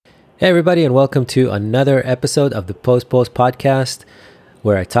Hey, everybody, and welcome to another episode of the Post podcast,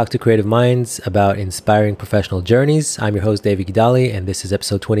 where I talk to creative minds about inspiring professional journeys. I'm your host, David Gidali, and this is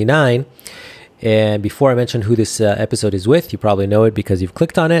episode 29. And before I mention who this episode is with, you probably know it because you've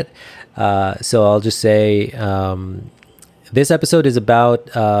clicked on it. So I'll just say this episode is about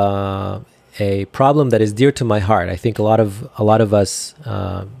a problem that is dear to my heart. I think a lot of us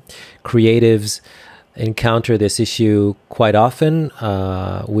creatives encounter this issue quite often.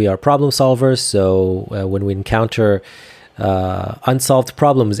 We are problem solvers, so when we encounter unsolved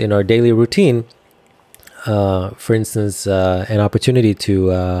problems in our daily routine, for instance, an opportunity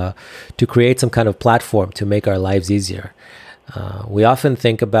to create some kind of platform to make our lives easier, we often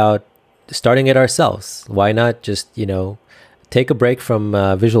think about starting it ourselves. Why not just take a break from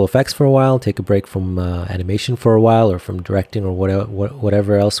visual effects for a while, take a break from animation for a while, or from directing, or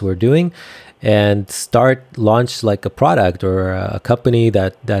whatever else we're doing, and launch like a product or a company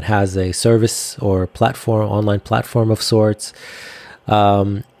that has a service or platform, online platform of sorts.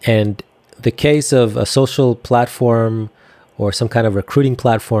 And the case of a social platform or some kind of recruiting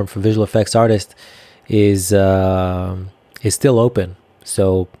platform for visual effects artists is still open.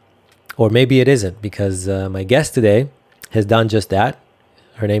 So, or maybe it isn't, because my guest today has done just that.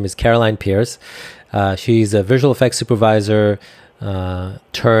 Her name is Pires. She's a visual effects supervisor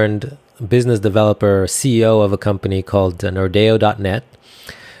turned business developer, CEO of a company called Nerdeo.net,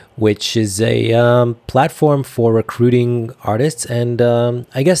 which is a platform for recruiting artists. And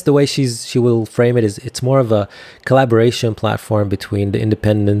I guess the way she will frame it is it's more of a collaboration platform between the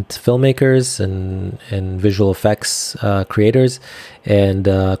independent filmmakers and visual effects creators and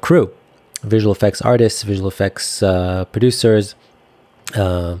crew, visual effects artists, visual effects producers,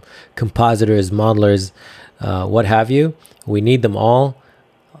 compositors, modelers, what have you. We need them all.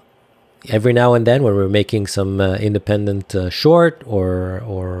 Every now and then, when we're making some independent short,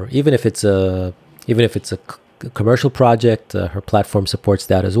 or even if it's a commercial project, her platform supports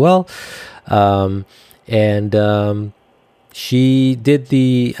that as well. And she did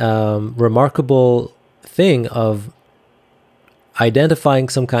the remarkable thing of identifying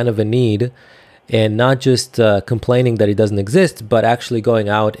some kind of a need, and not just complaining that it doesn't exist, but actually going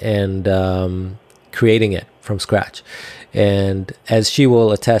out and creating it from scratch. And as she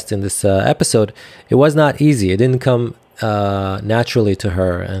will attest in this episode, it was not easy. It didn't come naturally to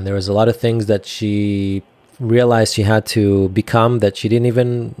her. And there was a lot of things that she realized she had to become that she didn't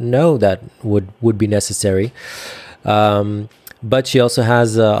even know that would be necessary. But she also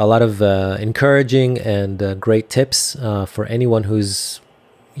has a lot of encouraging and great tips for anyone who's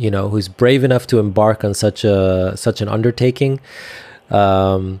brave enough to embark on such an undertaking.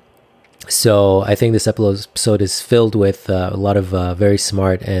 So I think this episode is filled with a lot of very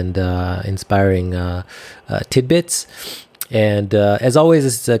smart and inspiring tidbits. And as always,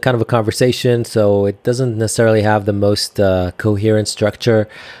 it's kind of a conversation, so it doesn't necessarily have the most coherent structure,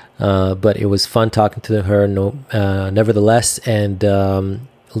 but it was fun talking to her nevertheless. And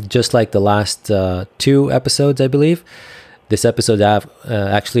just like the last two episodes, I believe, this episode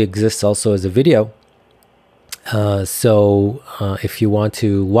actually exists also as a video. So if you want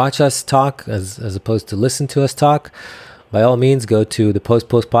to watch us talk as opposed to listen to us talk, by all means, go to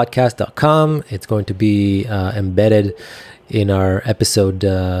thepostpostpodcast.com. It's going to be embedded in our episode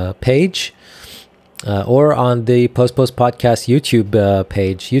page, or on the Post Podcast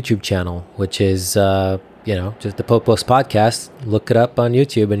YouTube channel, which is just the Post Podcast. Look it up on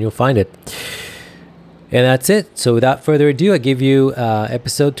YouTube and you'll find it. And that's it. So without further ado, I give you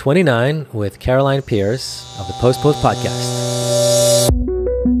episode 29 with Pires of the Post Podcast.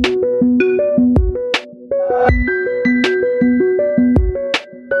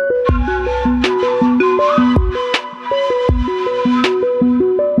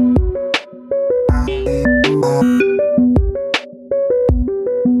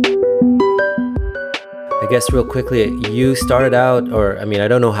 I guess real quickly, you started out, I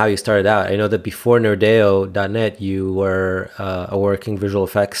don't know how you started out. I know that before Nerdeo.net, you were a working visual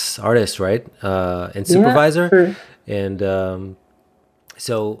effects artist, right? And supervisor. Yeah, sure. And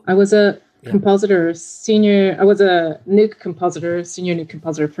so I was a compositor, senior. I was a nuke compositor, senior nuke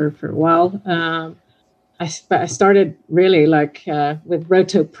compositor for a while. I started really with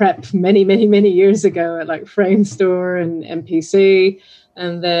Roto Prep many years ago at Framestore and MPC.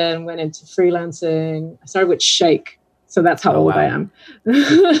 And then went into freelancing. I started with Shake, so that's how old I am.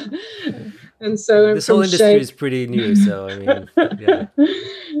 And so this whole industry is pretty new. So yeah.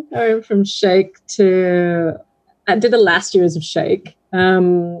 I went from Shake I did the last years of Shake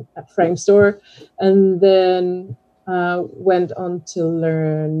at Framestore, and then went on to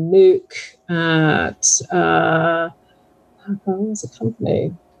learn Nuke at what was the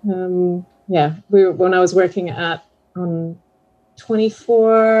company? When I was working on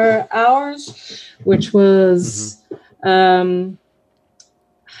 24 hours, which was Danny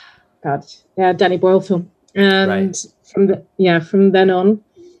Boyle film. And from then on,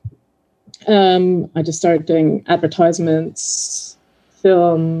 I just started doing advertisements,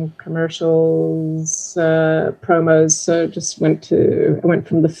 film, commercials, promos. So just I went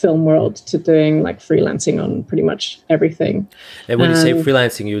from the film world to doing like freelancing on pretty much everything. And when you say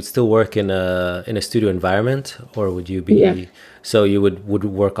freelancing, you would still work in a studio environment, or would you be, so you would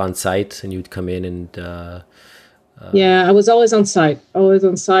work on site and you'd come in and, I was always on site.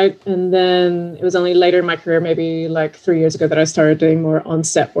 And then it was only later in my career, maybe like 3 years ago, that I started doing more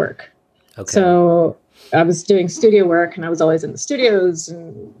on-set work. Okay. So I was doing studio work, and I was always in the studios,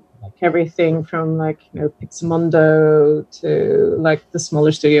 and like everything from like, Pixamondo to like the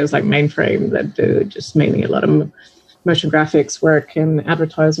smaller studios like Mainframe that do just mainly a lot of motion graphics work and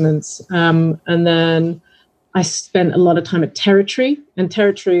advertisements. And then I spent a lot of time at Territory,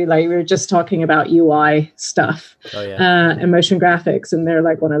 like we were just talking about UI stuff, and motion graphics, and they're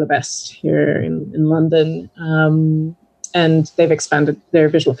like one of the best here in London. And they've expanded their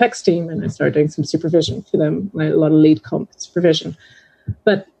visual effects team, and I started doing some supervision for them, like a lot of lead comp supervision.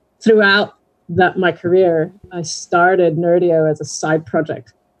 But throughout my career, I started Nerdio as a side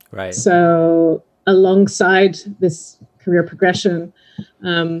project. Right. So alongside this career progression,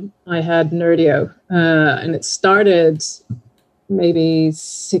 I had Nerdio, and it started maybe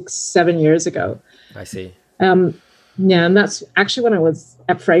 6-7 years ago. I see. And that's actually when I was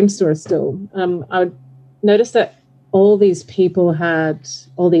at Framestore still. I noticed that all these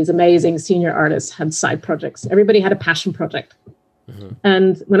amazing senior artists had side projects. Everybody had a passion project. Mm-hmm.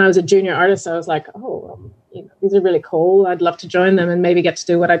 And when I was a junior artist, I was like, these are really cool. I'd love to join them and maybe get to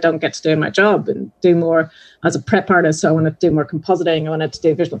do what I don't get to do in my job and do more. As a prep artist, so I wanted to do more compositing. I wanted to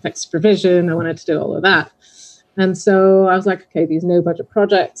do visual effects supervision. I wanted to do all of that. And so I was like, okay, these no budget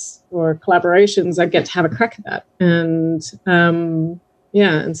projects or collaborations, I get to have a crack at that. And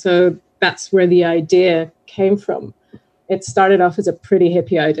and so that's where the idea came from. It started off as a pretty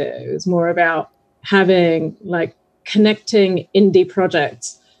hippie idea. It was more about having like connecting indie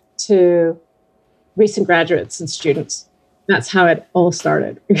projects to recent graduates and students. That's how it all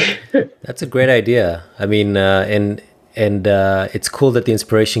started. That's a great idea. I mean, and it's cool that the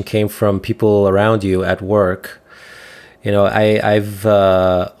inspiration came from people around you at work. I've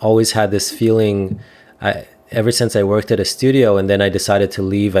always had this feeling, ever since I worked at a studio and then I decided to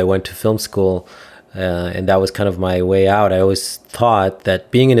leave, I went to film school, and that was kind of my way out. I always thought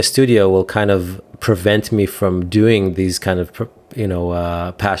that being in a studio will kind of prevent me from doing these kind of,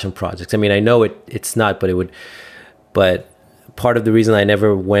 passion projects. I mean, I know it's not, but part of the reason I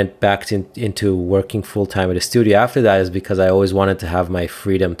never went back into working full time at a studio after that is because I always wanted to have my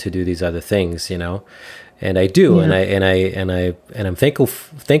freedom to do these other things, and I do, and I'm thankful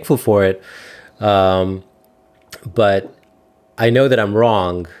for it. But I know that I'm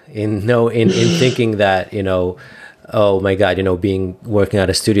wrong in thinking that, oh my God, working at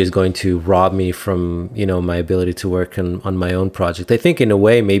a studio is going to rob me from, my ability to work on my own project. I think in a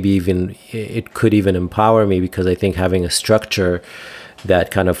way, maybe even it could even empower me, because I think having a structure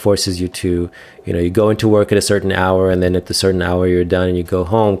that kind of forces you to, you go into work at a certain hour, and then at the certain hour you're done and you go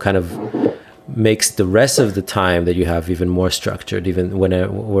home, kind of makes the rest of the time that you have even more structured,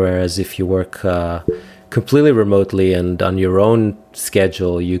 whereas if you work completely remotely and on your own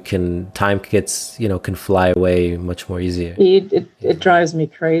schedule, time can fly away much more easier. It drives me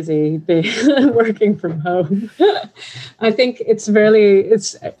crazy working from home. I think it's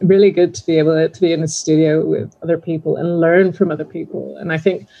really good to be able to be in a studio with other people and learn from other people. And I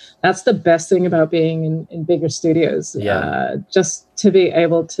think that's the best thing about being in bigger studios. Just to be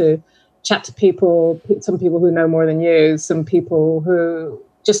able to chat to people, some people who know more than you, some people who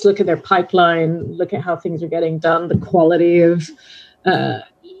just look at their pipeline, look at how things are getting done, the quality of,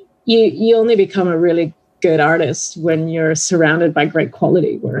 you only become a really good artist when you're surrounded by great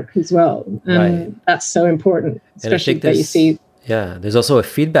quality work as well. And that's so important, especially that you see. Yeah, there's also a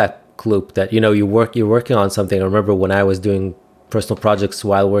feedback loop that, you're working on something. I remember when I was doing personal projects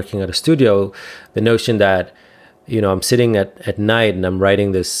while working at a studio, the notion that, I'm sitting at night and I'm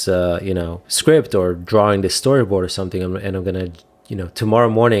writing this, script or drawing this storyboard or something, and I'm going to, tomorrow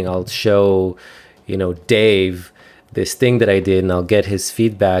morning I'll show, Dave this thing that I did, and I'll get his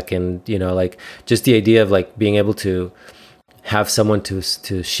feedback. And, like just the idea of like being able to have someone to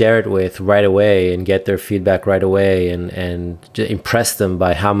share it with right away and get their feedback right away, and just impress them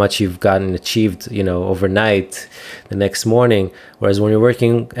by how much you've gotten achieved, overnight the next morning. Whereas when you're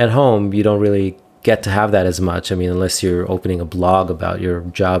working at home, you don't really get to have that as much. I mean, unless you're opening a blog about your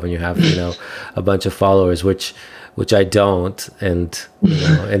job and you have, a bunch of followers, which I don't. And,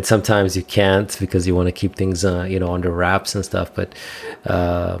 and sometimes you can't because you want to keep things, under wraps and stuff. But,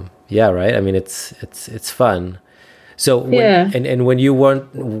 yeah, right. I mean, it's fun. So, when you're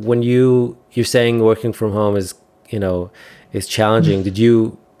saying working from home is, is challenging. Did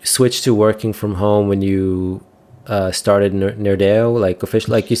you switch to working from home when you started Nerdeo, like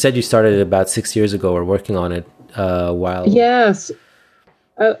officially? Like you said, you started it about 6 years ago, or working on it while. Yes,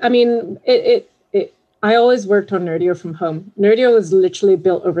 I mean I always worked on Nerdeo from home. Nerdeo was literally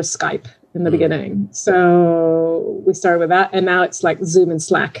built over Skype in the beginning, so we started with that, and now it's like Zoom and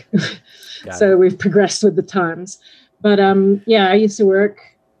Slack. So we've progressed with the times. But I used to work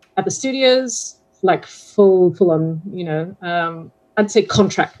at the studios, like full on, I'd say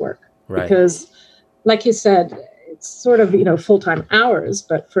contract work, right? Because, like you said, it's sort of full-time hours,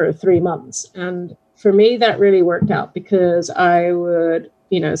 but for 3 months. And for me, that really worked out because I would,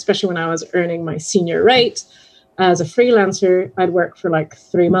 especially when I was earning my senior rate as a freelancer, I'd work for like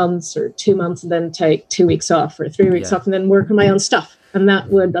 3 months or 2 months, and then take 2 weeks off or 3 weeks off, and then work on my own stuff, and that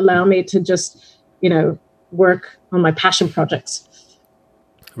would allow me to just work on my passion projects.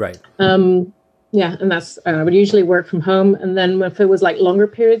 Right. And that's, I would usually work from home. And then if it was like longer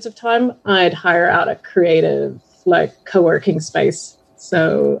periods of time, I'd hire out a creative, like co-working space.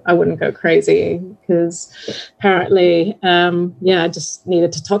 So I wouldn't go crazy because apparently, I just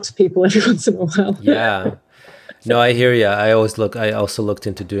needed to talk to people every once in a while. Yeah. No, I hear you. I also looked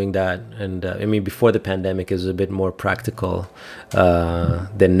into doing that. And I mean, before the pandemic, it was a bit more practical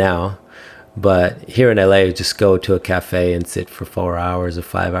than now. But here in LA, you just go to a cafe and sit for 4 hours or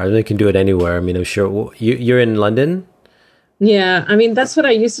 5 hours. You can do it anywhere. I mean, I'm sure you're in London. Yeah, I mean, that's what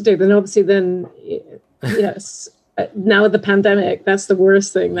I used to do. Then obviously, yes, now with the pandemic, that's the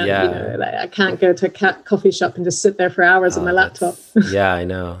worst thing. That I can't go to a coffee shop and just sit there for hours on my laptop. Yeah, I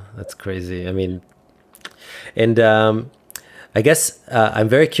know, that's crazy. I mean, and I guess I'm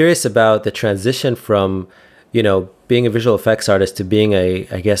very curious about the transition from being a visual effects artist to being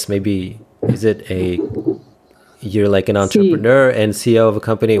I guess maybe. Is it you're like an entrepreneur and CEO of a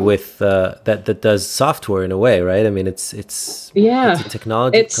company with that does software in a way, right? I mean, it's a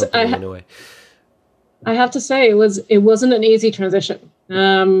technology company in a way. I have to say it wasn't an easy transition.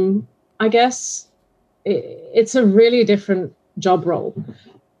 I guess it's a really different job role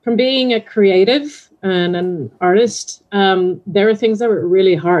from being a creative and an artist. There are things that were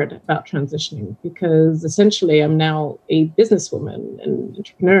really hard about transitioning because essentially I'm now a businesswoman and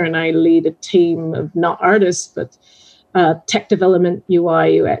entrepreneur, and I lead a team of not artists, but tech development,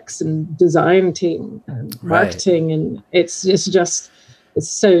 UI, UX, and design team and marketing. And it's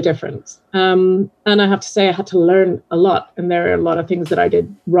so different. And I have to say I had to learn a lot. And there are a lot of things that I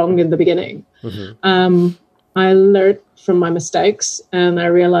did wrong in the beginning. Mm-hmm. I learned from my mistakes, and I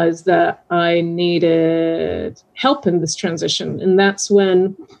realized that I needed help in this transition. And that's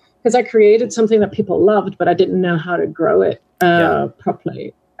when, because I created something that people loved, but I didn't know how to grow it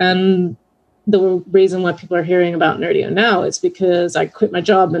properly. And the reason why people are hearing about Nerdeo now is because I quit my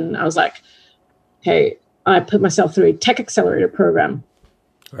job and I was like, hey, I put myself through a tech accelerator program.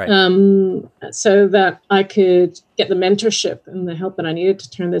 Right. So that I could get the mentorship and the help that I needed to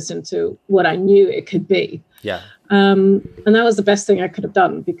turn this into what I knew it could be. Yeah. And that was the best thing I could have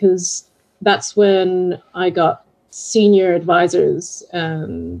done, because that's when I got senior advisors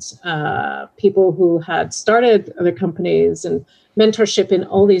and people who had started other companies and mentorship in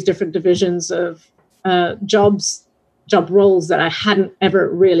all these different divisions of job roles that I hadn't ever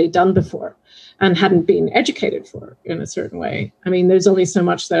really done before and hadn't been educated for in a certain way. I mean, there's only so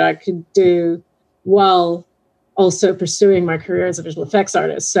much that I could do while also pursuing my career as a visual effects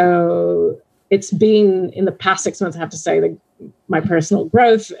artist. So it's been, in the past 6 months, I have to say, my personal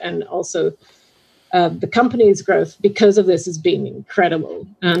growth and also the company's growth because of this has been incredible.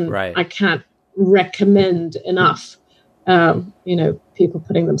 And I can't recommend enough, people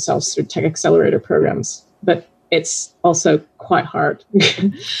putting themselves through tech accelerator programs. But it's also quite hard.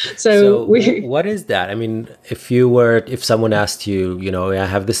 So what is that? I mean, if someone asked you, I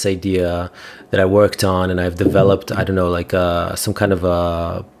have this idea that I worked on and I've developed, I don't know, like some kind of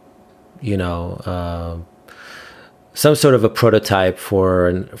a, some sort of a prototype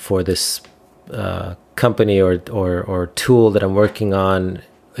for this company or tool that I'm working on.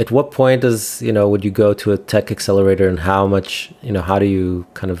 At what point would you go to a tech accelerator, and how much, how do you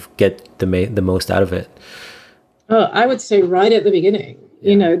kind of get the most out of it? Oh, I would say right at the beginning.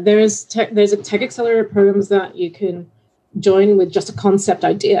 Yeah. There's a tech accelerator programs that you can join with just a concept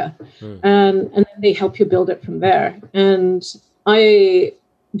idea, and then they help you build it from there. And I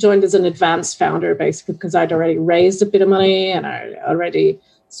joined as an advanced founder, basically, because I'd already raised a bit of money and I already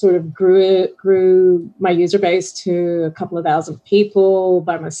sort of grew my user base to a couple of thousand people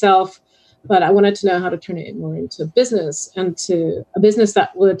by myself. But I wanted to know how to turn it more into a business, and to a business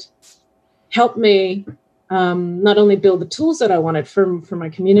that would help me not only build the tools that I wanted for my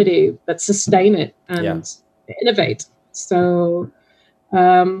community, but sustain it and innovate. So,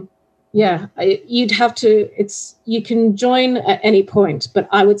 you'd have to, you can join at any point, but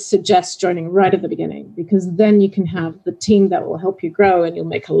I would suggest joining right at the beginning, because then you can have the team that will help you grow and you'll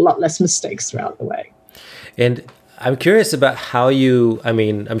make a lot less mistakes throughout the way. And I'm curious about how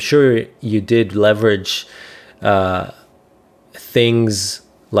I'm sure you did leverage things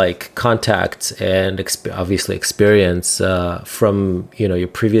like contacts and obviously experience from, your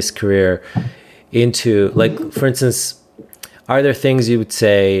previous career into, like, for instance, are there things you would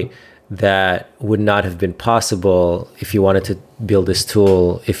say that would not have been possible if you wanted to build this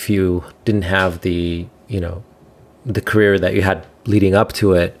tool, if you didn't have the career that you had leading up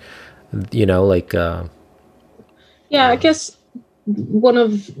to it, I guess one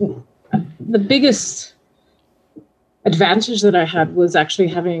of the biggest advantage that I had was actually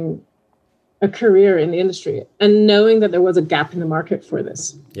having a career in the industry and knowing that there was a gap in the market for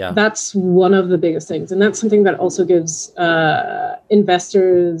this. Yeah. That's one of the biggest things. And that's something that also gives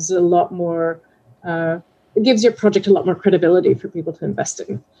investors a lot more, it gives your project a lot more credibility for people to invest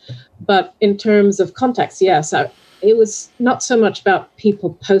in. But in terms of contacts, yes, it was not so much about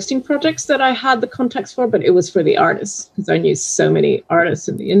people posting projects that I had the contacts for, but it was for the artists, because I knew so many artists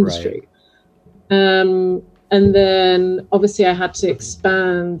in the industry. Right. And then obviously I had to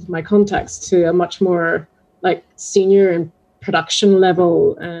expand my contacts to a much more like senior and production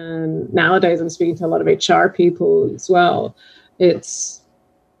level. And nowadays I'm speaking to a lot of HR people as well.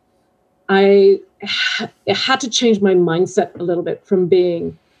 I had to change my mindset a little bit from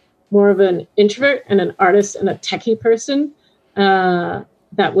being more of an introvert and an artist and a techie person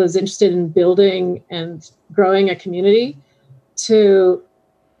that was interested in building and growing a community, to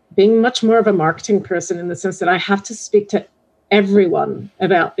being much more of a marketing person, in the sense that I have to speak to everyone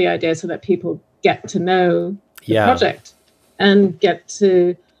about the idea so that people get to know the project and get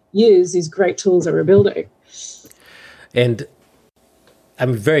to use these great tools that we're building. And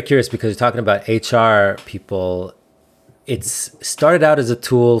I'm very curious, because you're talking about HR people. It's started out as a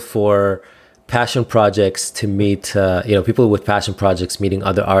tool for passion projects to meet, people with passion projects meeting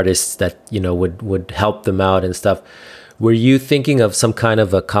other artists that, would help them out and stuff. Were you thinking of some kind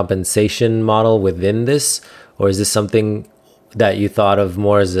of a compensation model within this, or is this something that you thought of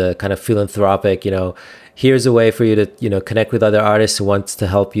more as a kind of philanthropic, here's a way for you to, connect with other artists who wants to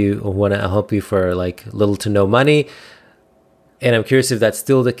help you, or want to help you for like little to no money? And I'm curious if that's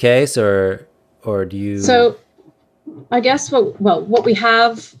still the case, or do you... So I guess what we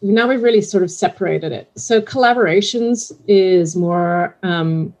have now, we've really sort of separated it. So collaborations is more,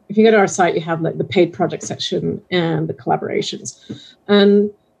 if you go to our site, you have like the paid project section and the collaborations.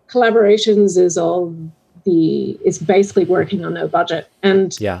 And collaborations is basically working on no budget.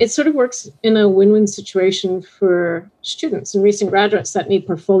 And it sort of works in a win-win situation for students and recent graduates that need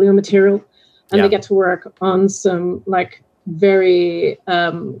portfolio material, and they get to work on some like very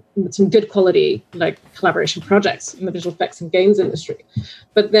some good quality like collaboration projects in the visual effects and games industry.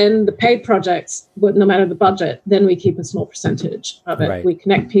 But then the paid projects, no matter the budget, then we keep a small percentage of it. Right. We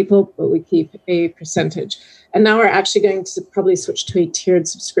connect people, but we keep a percentage. And now we're actually going to probably switch to a tiered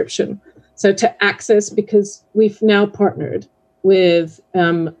subscription. So to access, because we've now partnered with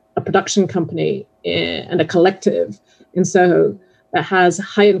a production company and a collective in Soho that has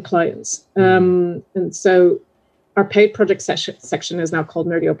high-end clients. And so our paid project section is now called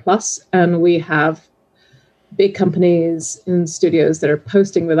Nerdio Plus, and we have big companies and studios that are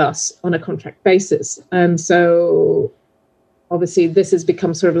posting with us on a contract basis. And so obviously this has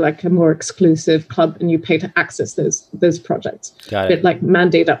become sort of like a more exclusive club, and you pay to access those projects. Got it. A bit like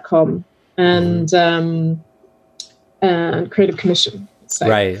Manday.com and Creative Commission. So.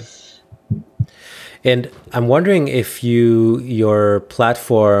 Right. And I'm wondering if your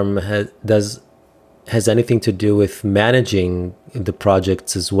platform has anything to do with managing the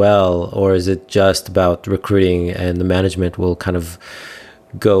projects as well, or is it just about recruiting and the management will kind of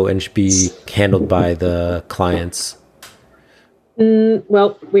go and be handled by the clients?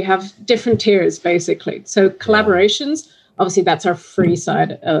 Well, we have different tiers basically. So collaborations, obviously that's our free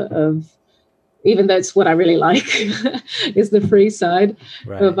side of, even though it's what I really like, is the free side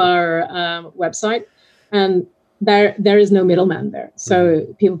of our website. And there is no middleman there. So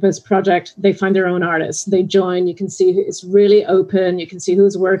people post project, they find their own artists, they join. You can see it's really open. You can see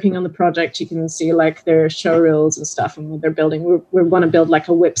who's working on the project. You can see like their show reels and stuff and what they're building. We want to build like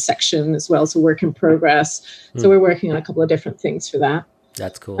a whip section as well, so work in progress. So we're working on a couple of different things for that.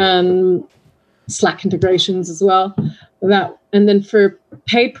 That's cool. Slack integrations as well. And then for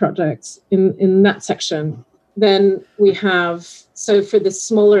paid projects in that section, then we have, so for the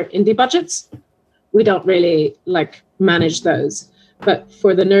smaller indie budgets, we don't really like manage those. But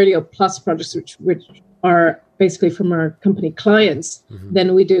for the Nerdio Plus projects, which are basically from our company clients,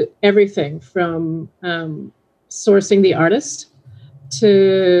 then we do everything from sourcing the artist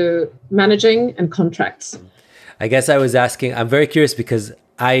to managing and contracts. I guess I was asking, I'm very curious because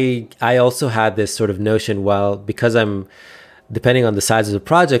I also had this sort of notion, because I'm, depending on the size of the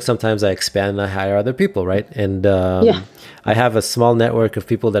project, sometimes I expand and I hire other people, right? And I have a small network of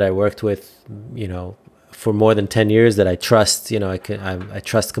people that I worked with, for more than 10 years that I trust, I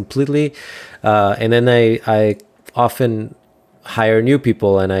trust completely. And then I often hire new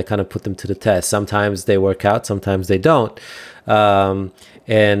people and I kind of put them to the test. Sometimes they work out, sometimes they don't.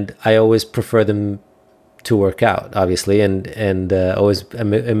 And I always prefer them to work out, obviously, and always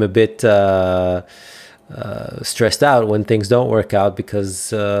am a bit stressed out when things don't work out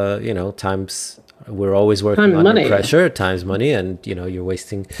because times we're always working under pressure, time's money, and you're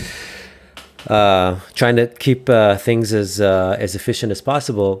wasting, trying to keep things as efficient as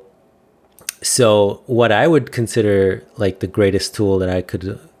possible. So what I would consider like the greatest tool that I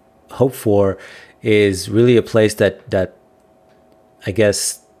could hope for is really a place that I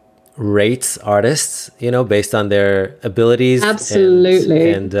guess rates artists, based on their abilities,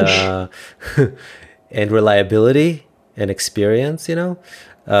 absolutely, and and reliability and experience,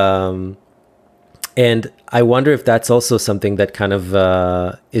 and I wonder if that's also something that kind of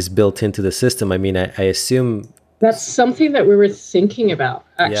is built into the system. I mean, I assume that's something that we were thinking about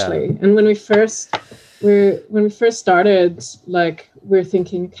actually. Yeah. And when we first started, like we're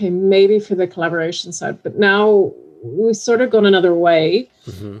thinking, okay, maybe for the collaboration side, but now we've sort of gone another way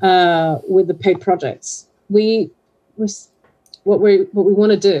with the paid projects. What we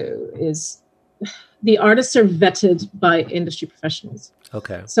want to do is the artists are vetted by industry professionals.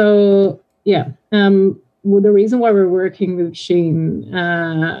 Okay. So well, the reason why we're working with Sheen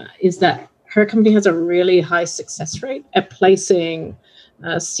is that her company has a really high success rate at placing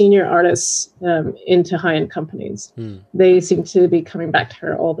senior artists into high-end companies. They seem to be coming back to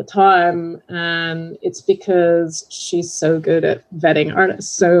her all the time, and it's because she's so good at vetting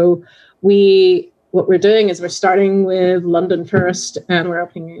artists. So what we're doing is we're starting with London first, and we're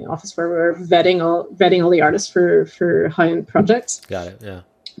opening an office where we're vetting all the artists for high-end projects. Got it. Yeah.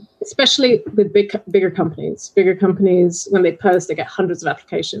 Especially with bigger companies. Bigger companies, when they post, they get hundreds of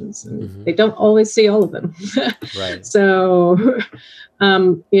applications, and they don't always see all of them. Right. So,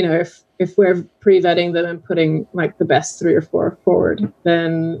 if we're pre-vetting them and putting like the best 3 or 4 forward,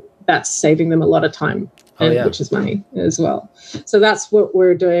 then that's saving them a lot of time, which is money as well. So that's what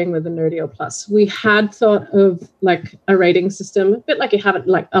we're doing with the Nerdio Plus. We had thought of like a rating system, a bit like you have it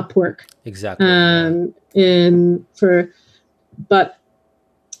like Upwork. Exactly. But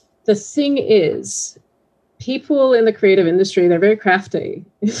the thing is, people in the creative industry, they're very crafty.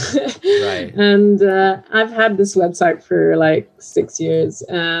 Right. And I've had this website for like 6 years,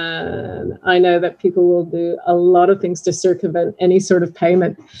 and I know that people will do a lot of things to circumvent any sort of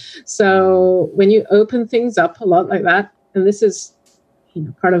payment. So when you open things up a lot like that, and this is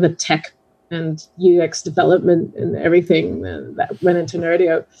part of the tech and UX development and everything that went into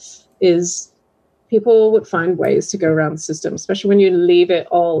Nerdio, is people would find ways to go around the system, especially when you leave it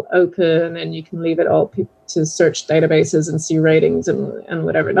all open and you can leave it all to search databases and see ratings and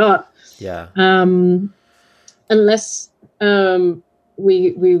whatever not. Yeah. Unless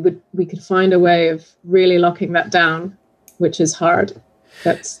we could find a way of really locking that down, which is hard.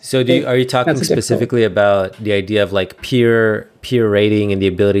 Are you talking specifically about the idea of like peer rating and the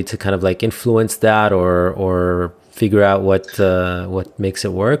ability to kind of like influence that or figure out what makes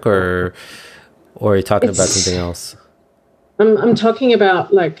it work, or are you talking about something else? I'm talking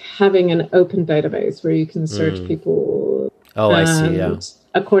about like having an open database where you can search people. Oh, I see. Yeah.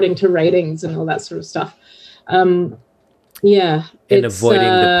 According to ratings and all that sort of stuff. And avoiding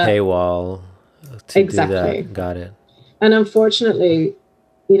the paywall to exactly. do that. Got it. And unfortunately,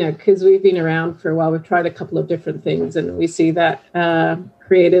 because we've been around for a while, we've tried a couple of different things, and we see that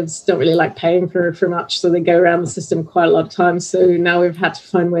creatives don't really like paying for much, so they go around the system quite a lot of times. So now we've had to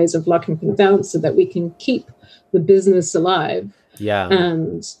find ways of locking things down so that we can keep the business alive. Yeah.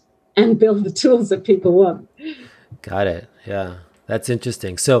 And build the tools that people want. Got it. Yeah. That's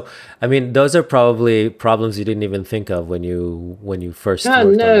interesting. So, I mean, those are probably problems you didn't even think of when you first Oh,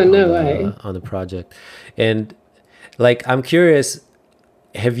 worked no, no way. on the project. And like, I'm curious,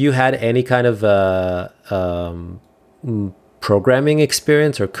 have you had any kind of programming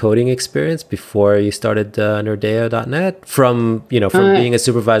experience or coding experience before you started Nerdeo.net? From, you know, from Uh, being a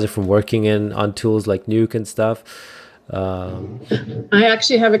supervisor, from working in on tools like Nuke and stuff. Um, I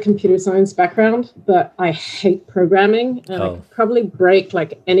actually have a computer science background, but I hate programming, and I oh, could probably break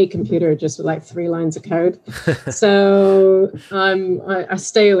like any computer just with like 3 lines of code. So I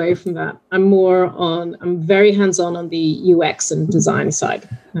stay away from that. I'm very hands-on on the UX and design side.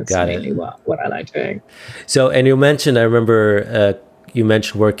 That's got it. mainly what I like doing. So, and you mentioned, I remember you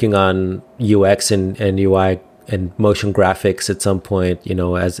mentioned working on UX and UI and motion graphics at some point, you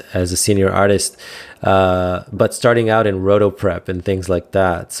know, as a senior artist, but starting out in roto prep and things like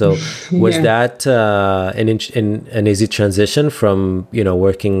that. So, was Yeah. that an easy transition from, you know,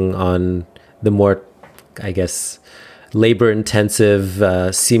 working on the more, I guess, labor intensive,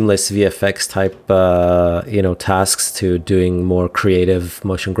 seamless VFX type, you know, tasks to doing more creative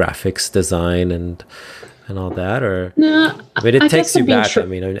motion graphics design and all that? Or No, I mean, it I takes guess you I've been back. I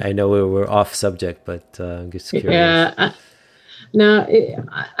mean, I know we're off subject, but I'm just curious. yeah. Now,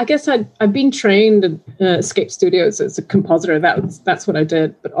 I guess I've been trained at Escape Studios as a compositor. That's what I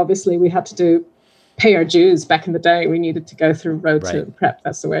did. But obviously, we had to pay our dues back in the day. We needed to go through Rota Right. and prep.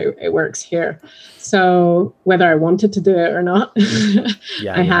 That's the way it works here. So whether I wanted to do it or not,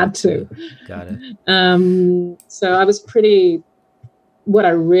 Yeah, I you had to. Got it. So I was pretty. What I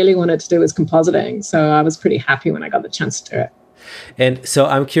really wanted to do was compositing. So I was pretty happy when I got the chance to do it. And so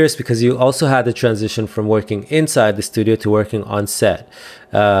I'm curious because you also had the transition from working inside the studio to working on set.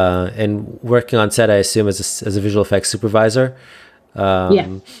 And working on set, I assume, as a visual effects supervisor. Yeah.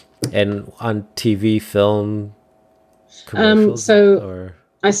 And on TV, film, commercials, So or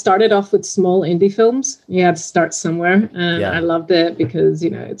I started off with small indie films. You had to start somewhere, and Yeah. I loved it because, you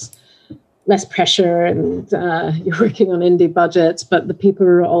know, it's less pressure and you're working on indie budgets, but the people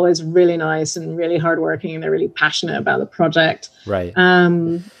are always really nice and really hardworking, and they're really passionate about the project. right.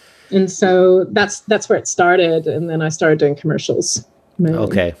 And so that's where it started, and then I started doing commercials mainly.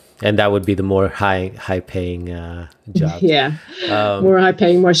 Okay, and that would be the more high paying jobs. Yeah, more high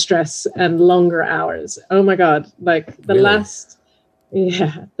paying, more stress, and longer hours. Oh my god! Like the Really?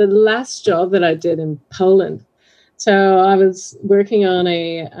 last job that I did in Poland. So I was working on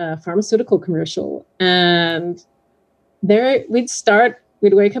a pharmaceutical commercial, and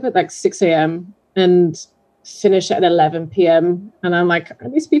we'd wake up at like 6 a.m. and finish at 11 p.m. And I'm like, are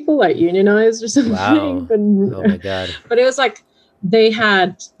these people like unionized or something? Wow. Oh my God. But it was like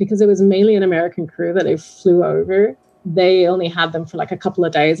because it was mainly an American crew that they flew over, they only had them for like a couple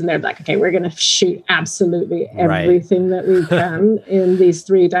of days, and they're like, okay, we're going to shoot absolutely everything that we can in these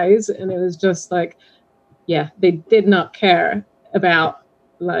 3 days. And it was just like, yeah, they did not care about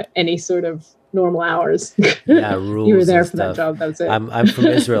like any sort of normal hours. Yeah, rules. You were there and for that stuff. job. That's it. I'm from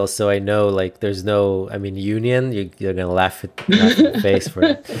Israel, so I know like there's no. I mean, union. You're gonna laugh in the face for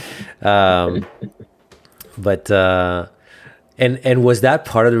it. But and was that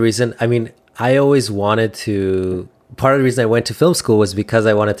part of the reason? I mean, I always wanted to. Part of the reason I went to film school was because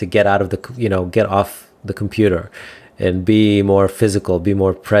I wanted to get out of get off the computer and be more physical, be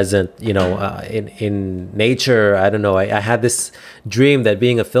more present, in nature. I don't know. I had this dream that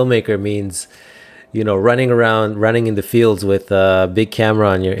being a filmmaker means, running around, running in the fields with a big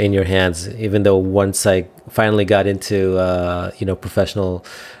camera in your hands. Even though once I finally got into, professional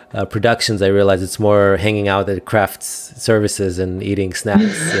productions, I realized it's more hanging out at crafts services and eating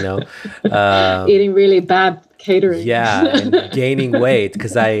snacks, eating really bad catering. Yeah, and gaining weight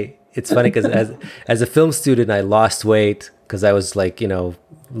because it's funny because as a film student, I lost weight because I was like,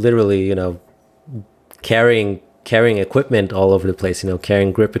 literally, carrying equipment all over the place,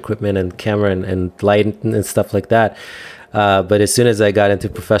 carrying grip equipment and camera and light and stuff like that. But as soon as I got into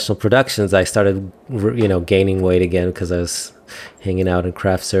professional productions, I started, gaining weight again because I was hanging out in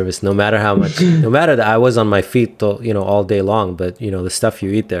craft service. No matter how much, no matter that I was on my feet, all day long, but the stuff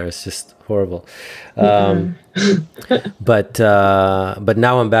you eat there is just horrible. But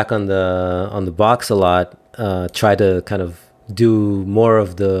now I'm back on the box a lot. Try to kind of do more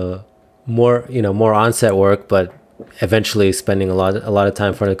on-set work, but eventually spending a lot of time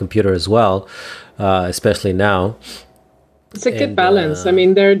in front of the computer as well, especially now. It's a good balance. I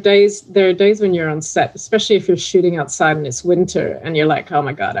mean, there are days when you're on set, especially if you're shooting outside and it's winter and you're like, oh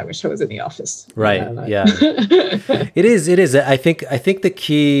my God, I wish I was in the office. Right. Yeah. It is. I think the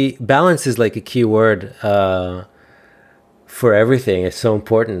key balance is like a key word for everything. It's so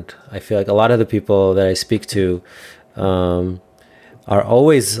important. I feel like a lot of the people that I speak to, are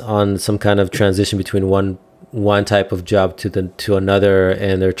always on some kind of transition between one type of job to another,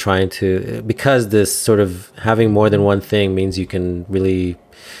 and they're trying to, because this sort of having more than one thing means you can really,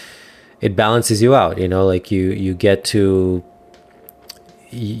 it balances you out, like you get to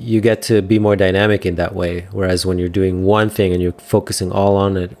be more dynamic in that way. Whereas when you're doing one thing and you're focusing all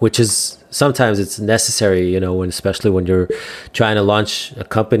on it, which is sometimes it's necessary, especially when you're trying to launch a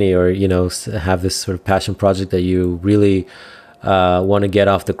company or, have this sort of passion project that you really want to get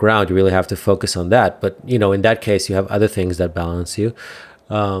off the ground, you really have to focus on that. But, in that case, you have other things that balance you.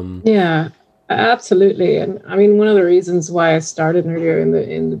 Yeah, absolutely. And I mean, one of the reasons why I started Nerdier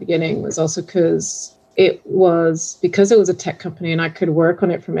in the beginning was also because it was a tech company and I could work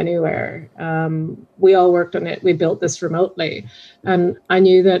on it from anywhere. We all worked on it. We built this remotely. And I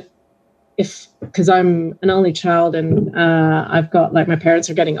knew that because I'm an only child and I've got, like, my parents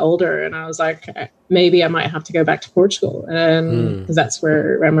are getting older, and I was like, maybe I might have to go back to Portugal, and because that's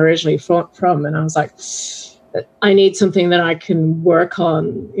where I'm originally from. And I was like, I need something that I can work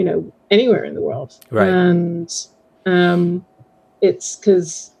on, anywhere in the world. Right. And it's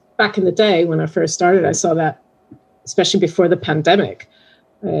because back in the day when I first started, I saw that, especially before the pandemic,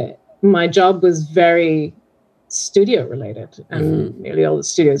 my job was very studio related, and nearly all the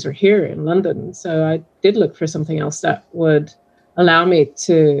studios are here in London. So I did look for something else that would allow me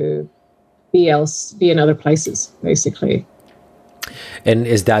to be in other places, basically. And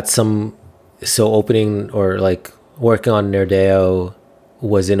is that opening or like working on Nerdeo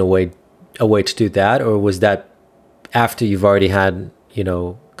was in a way to do that, or was that after you've already had,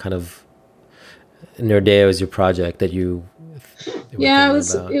 kind of Nerdeo as your project that you yeah, it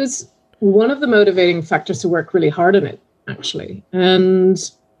was one of the motivating factors to work really hard on it, actually.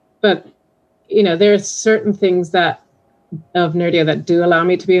 But there are certain things of Nerdia that do allow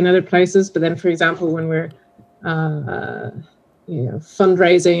me to be in other places. But then, for example, when we're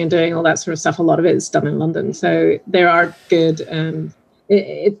fundraising and doing all that sort of stuff, a lot of it is done in London. So they are good, and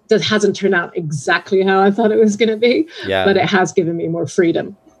it hasn't turned out exactly how I thought it was going to be. Yeah. But it has given me more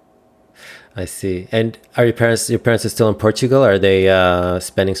freedom. I see. And are your parents are still in Portugal? Are they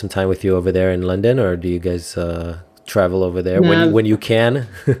spending some time with you over there in London, or do you guys travel over there when you can,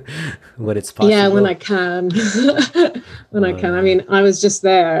 when it's possible? Yeah, when I can. I can. I mean, I was just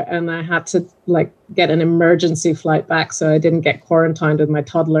there and I had to get an emergency flight back, so I didn't get quarantined with my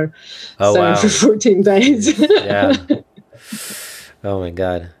toddler. Wow. For 14 days. Yeah. Oh my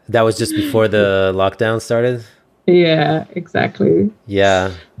God. That was just before the lockdown started? Yeah, exactly.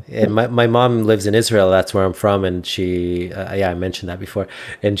 Yeah. And my mom lives in Israel. That's where I'm from. And she, I mentioned that before.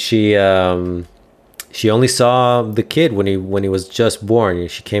 And she only saw the kid when he was just born.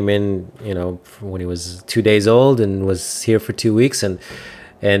 She came in, when he was 2 days old, and was here for 2 weeks.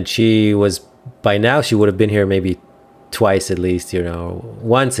 And she was, by now she would have been here maybe twice at least,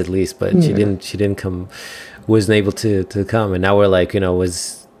 once at least, but she didn't come, wasn't able to come. And now we're like,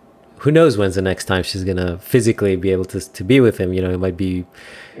 who knows when's the next time she's gonna physically be able to be with him. It might be.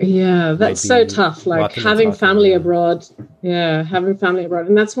 Yeah, that's so tough. Like having family abroad. Yeah, having family abroad,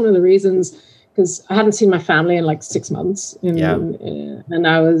 and that's one of the reasons, because I hadn't seen my family in like 6 months. And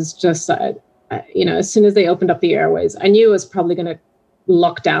I was just, as soon as they opened up the airways, I knew it was probably going to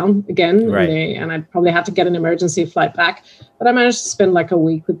lock down again. Right. And I'd probably have to get an emergency flight back. But I managed to spend like a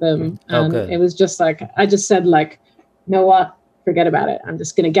week with them. And it was just like, I just said, like, you know what? Forget about it. I'm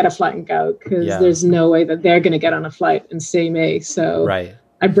just going to get a flight and go, because there's no way that they're going to get on a flight and see me. So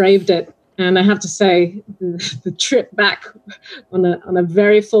I braved it. And I have to say, the trip back on a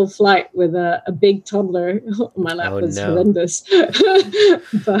very full flight with a big toddler on my lap was horrendous.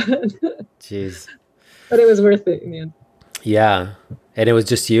 Jeez. But it was worth it in the end. Yeah. And it was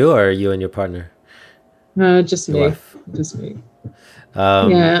just you, or you and your partner? Just me. Just me.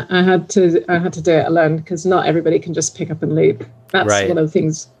 I had to do it alone, because not everybody can just pick up and leave. That's one of the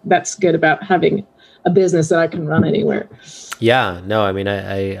things that's good about having a business that I can run anywhere. Yeah. No, I mean,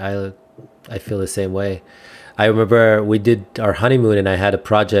 I feel the same way. I remember we did our honeymoon, and I had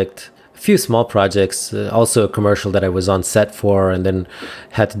a few small projects, also a commercial that I was on set for, and then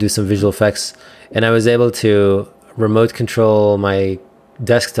had to do some visual effects. And I was able to remote control my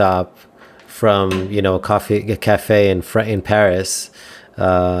desktop from, a cafe in Paris,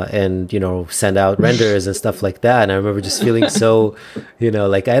 and, send out renders and stuff like that. And I remember just feeling so,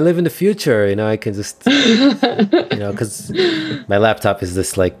 like I live in the future, I can just, because my laptop is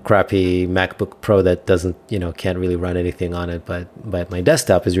this like crappy MacBook Pro that doesn't, can't really run anything on it, but my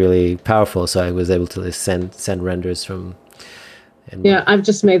desktop is really powerful. So I was able to send renders from. I've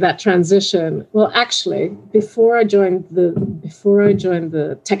just made that transition. Well, actually, before I joined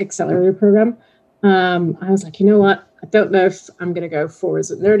the Tech Accelerator program, I was like, you know what? I don't know if I'm going to go forward as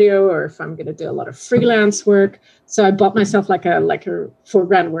a Nerdio or if I'm going to do a lot of freelance work. So I bought myself like a $4,000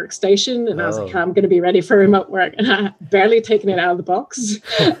 workstation, and I was like, I'm going to be ready for remote work. And I barely taken it out of the box.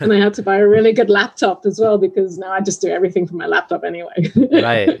 And I had to buy a really good laptop as well, because now I just do everything from my laptop anyway.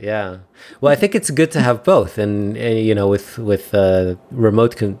 Right. Yeah. Well, I think it's good to have both, and you know, with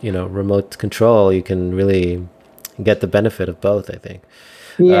remote control, you can really get the benefit of both, I think.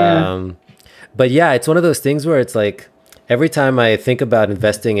 Yeah. But yeah, it's one of those things where it's like, every time I think about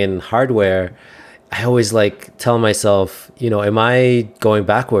investing in hardware, I always like tell myself, you know, am I going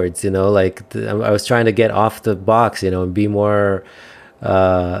backwards? You know, like I was trying to get off the box, you know, and be more,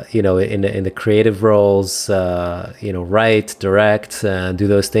 you know, in the creative roles, you know, write, direct, and do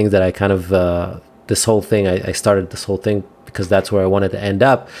those things that I kind of, this whole thing, I started this whole thing because that's where I wanted to end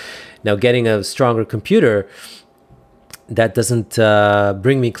up. Now, getting a stronger computer, that doesn't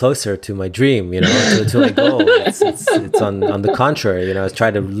bring me closer to my dream, you know, to my goal. It's on the contrary, you know. I was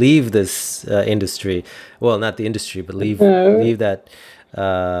trying to leave this industry. Well, not the industry, but leave that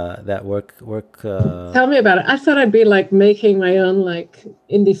work. Tell me about it. I thought I'd be like making my own like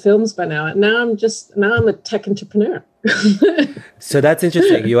indie films by now. And now I'm a tech entrepreneur. So that's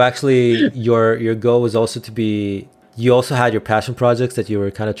interesting. You actually, your goal was also to be. You also had your passion projects that you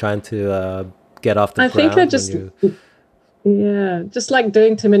were kind of trying to get off the ground. I think I just. Yeah, just like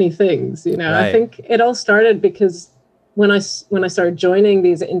doing too many things, you know. Right. I think it all started because when I started joining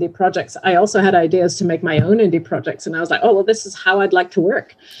these indie projects, I also had ideas to make my own indie projects, and I was like, oh well, this is how I'd like to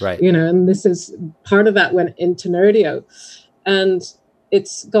work, right? You know, and this is part of that went into Nerdio, and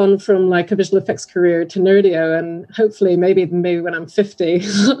it's gone from like a visual effects career to Nerdio, and hopefully maybe when I'm 50,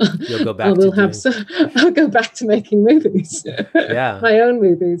 you'll go back. I'll go back to making movies, yeah, my own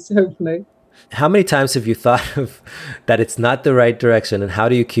movies, hopefully. How many times have you thought of that it's not the right direction, and how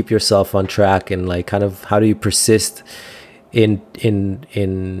do you keep yourself on track, and like kind of how do you persist in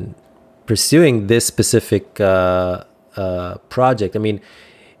pursuing this specific project? I mean,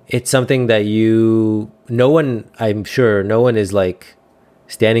 it's something that I'm sure no one is like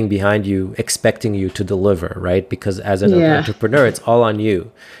standing behind you expecting you to deliver, right? Because as an entrepreneur, it's all on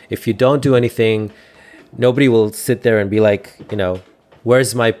you. If you don't do anything, nobody will sit there and be like, you know,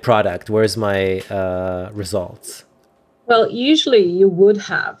 where's my product? Where's my results? Well, usually you would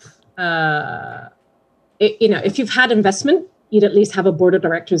have, you know, if you've had investment, you'd at least have a board of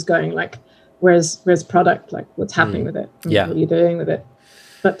directors going like, where's product? Like, what's happening with it? Yeah. What are you doing with it?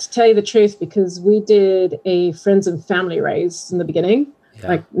 But to tell you the truth, because we did a friends and family raise in the beginning,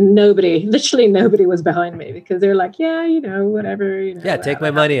 like literally nobody was behind me, because they're like, yeah, you know, whatever. You know, yeah, take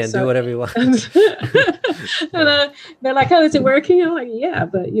my money and do whatever you want. And they're like, oh, is it working? I'm like, yeah,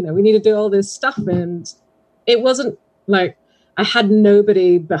 but you know, we need to do all this stuff. And it wasn't like I had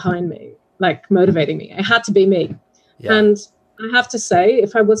nobody behind me, like motivating me. It had to be me. Yeah. And I have to say,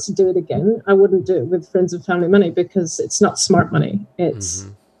 if I was to do it again, I wouldn't do it with friends and family money, because it's not smart money. It's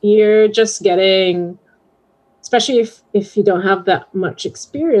you're just getting, especially if you don't have that much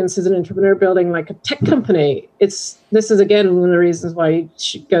experience as an entrepreneur building like a tech company. This is again one of the reasons why you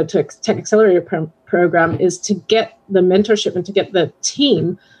should go to a tech accelerator program, is to get the mentorship and to get the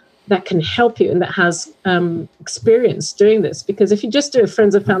team that can help you and that has experience doing this. Because if you just do a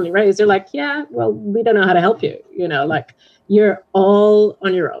friends and family raise, they're like, yeah, well, we don't know how to help you. You know, like you're all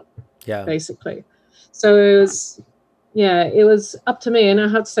on your own, basically. So it was up to me. And I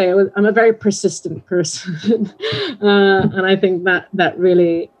have to say, I'm a very persistent person. And I think that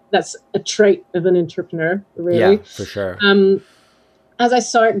really, that's a trait of an entrepreneur, really. Yeah, for sure. As I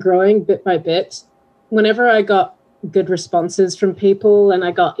started growing bit by bit, whenever I got good responses from people and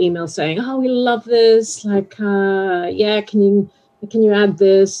I got emails saying, oh, we love this. Like, can you add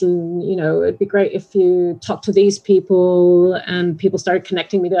this? And, you know, it'd be great if you talk to these people, and people started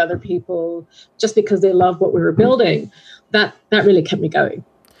connecting me to other people just because they love what we were building. That really kept me going.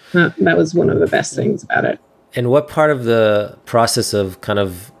 That was one of the best things about it. And what part of the process of kind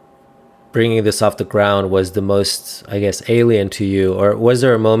of bringing this off the ground was the most, I guess, alien to you? Or was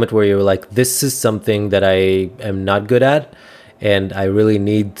there a moment where you were like, this is something that I am not good at, and I really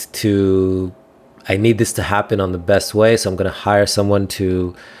need this to happen on the best way, so I'm going to hire someone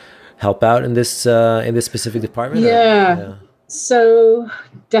to help out in this specific department? Yeah. So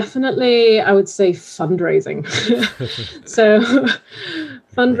definitely, I would say fundraising. So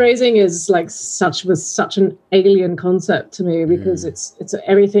fundraising is like was such an alien concept to me, because it's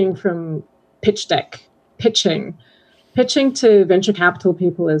everything from pitching to venture capital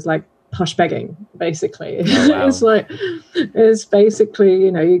people is like posh begging, basically. Oh, wow. it's basically, you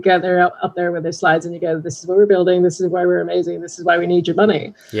know, you get there up there with their slides and you go, this is what we're building, this is why we're amazing, this is why we need your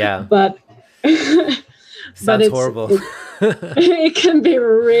money. Yeah. But but Sounds horrible. it can be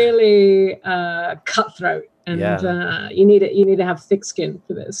really cutthroat, and you need to have thick skin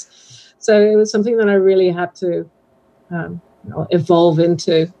for this. So it was something that I really had to evolve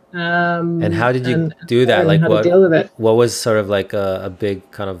into. And how did you do that? Like, how to deal with it. What was sort of like a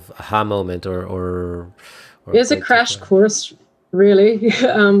big kind of aha moment, or it was a crash course, really.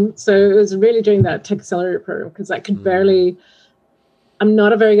 So it was really during that tech accelerator program, because I could barely. I'm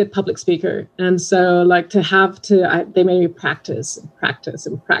not a very good public speaker, and so like they made me practice,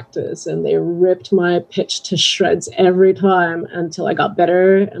 and they ripped my pitch to shreds every time until I got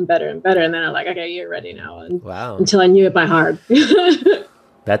better and better and better. And then I'm like, okay, you're ready now. And wow, until I knew it by heart.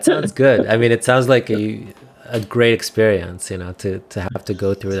 That sounds good. I mean, it sounds like a great experience, to have to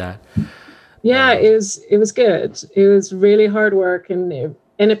go through that. Yeah, it was good. It was really hard work, and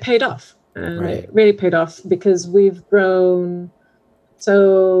it paid off. And It really paid off, because we've grown.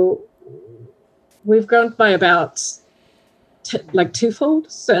 So we've grown by about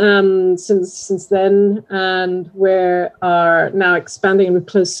twofold since then, and we are now expanding, and we've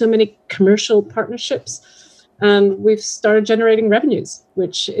closed so many commercial partnerships, and we've started generating revenues,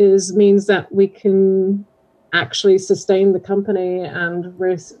 which means that we can actually sustain the company, and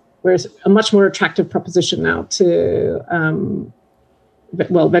we're a much more attractive proposition now to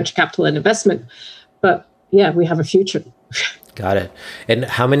venture capital and investment. But yeah, we have a future. Got it. And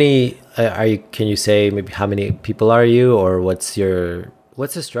how many are you? Can you say maybe how many people are you, or what's the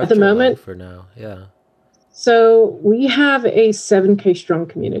structure at the moment like for now? Yeah. So we have a 7K strong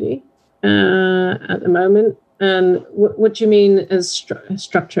community at the moment. And what do you mean as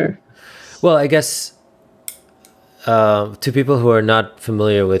structure? Well, I guess to people who are not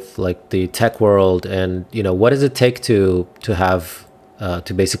familiar with like the tech world, and what does it take to have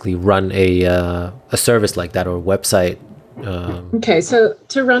to basically run a service like that, or a website? Okay, so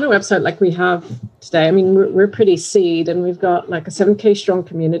to run a website like we have today, I mean, we're pretty seed, and we've got like a 7K strong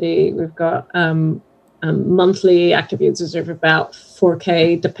community. We've got monthly active users of about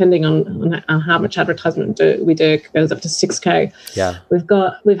 4K, depending on how much advertisement we do. It goes up to 6K. Yeah,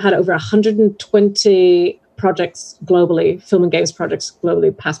 we've had over 120 projects globally, film and games projects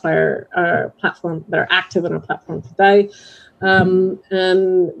globally, pass by our platform, that are active on our platform today.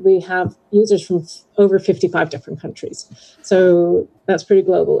 And we have users from over 55 different countries. So that's pretty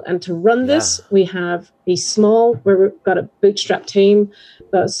global. And to run this, we have where we've got a bootstrap team,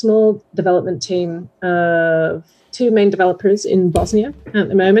 but a small development team of 2 main developers in Bosnia at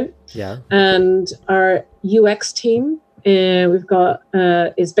the moment. Yeah. And our UX team, we've got,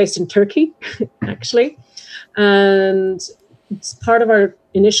 is based in Turkey, actually. And it's part of our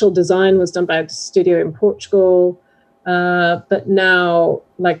initial design was done by a studio in Portugal. But now,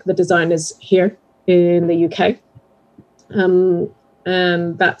 like, the design is here in the UK, and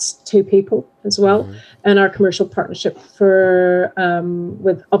that's 2 people as well. Mm-hmm. And our commercial partnership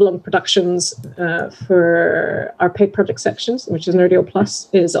with Oblong Productions for our paid project sections, which is Nerdio Plus,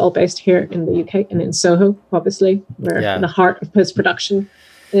 is all based here in the UK and in Soho, obviously, where the heart of post-production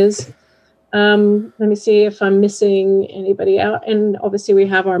is. Let me see if I'm missing anybody out. And obviously we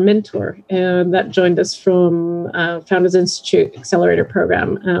have our mentor that joined us from Founders Institute Accelerator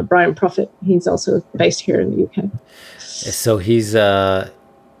Program, Brian Profit. He's also based here in the UK. So he's a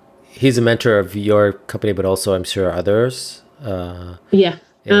mentor of your company, but also I'm sure others. So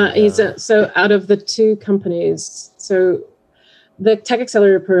out of the 2 companies, so the Tech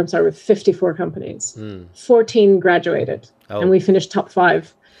Accelerator Program started with 54 companies. 14 graduated, and we finished top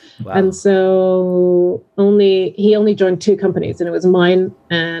 5. Wow. And so he only joined 2 companies, and it was mine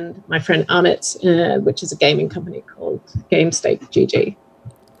and my friend Amit's, which is a gaming company called GameState GG.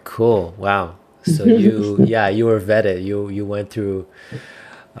 Cool. Wow. So you were vetted. You went through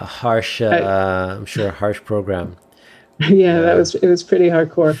a harsh, I'm sure a harsh program. Yeah, it was pretty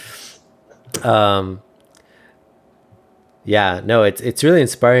hardcore. It's really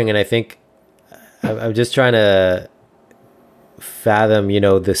inspiring, and I think I'm just trying to fathom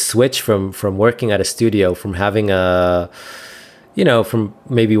the switch from working at a studio, from having from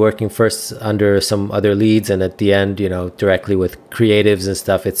maybe working first under some other leads, and at the end directly with creatives and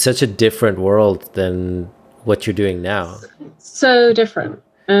stuff. It's such a different world than what you're doing now. So different.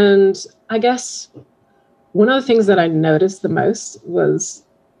 And I guess one of the things that I noticed the most was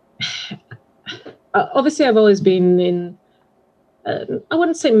obviously I've always been in I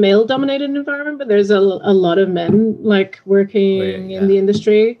wouldn't say male-dominated environment, but there's a lot of men like working in the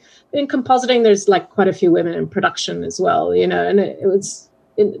industry. In compositing, there's like quite a few women in production as well, and it was,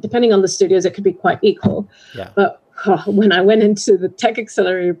 depending on the studios, it could be quite equal. Yeah. But when I went into the Tech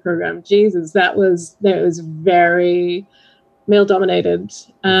Accelerator Program, Jesus, that was very male-dominated.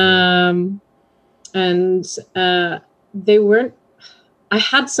 and they weren't. I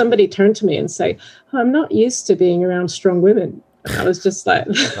had somebody turn to me and say, oh, I'm not used to being around strong women. And I was just like,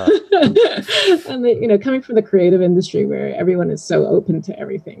 and coming from the creative industry where everyone is so open to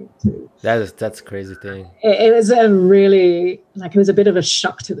everything. That's a crazy thing. It was a really, it was a bit of a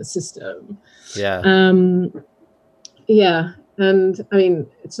shock to the system. Yeah. Yeah. And I mean,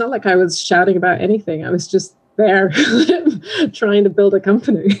 it's not like I was shouting about anything. I was just there trying to build a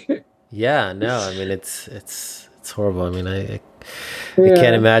company. Yeah, no, I mean, it's horrible. I mean, I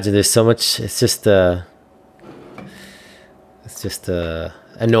can't imagine. There's so much. It's just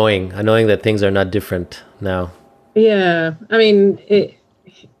annoying that things are not different now. Yeah, I mean,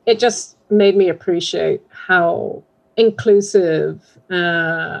 it just made me appreciate how inclusive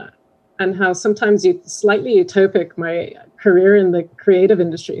and how sometimes slightly utopic my career in the creative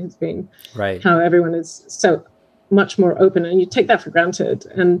industry has been. Right. How everyone is so much more open, and you take that for granted.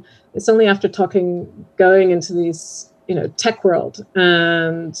 And it's only after going into these, tech world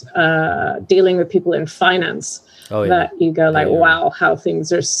and dealing with people in finance that you go wow, how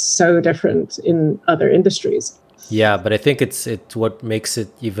things are so different in other industries. Yeah, but I think it's what makes it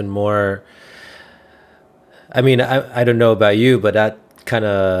even more. I mean, I don't know about you, but that kind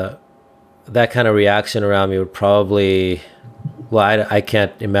of reaction around me would probably, well, I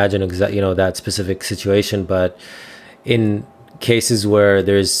can't imagine exactly, that specific situation, but in cases where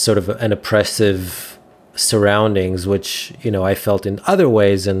there's sort of an oppressive surroundings, which, I felt in other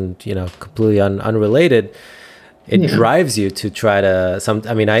ways and, completely unrelated, it drives you to try to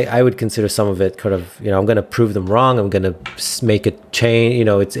I would consider some of it kind of, I'm going to prove them wrong. I'm going to make a change.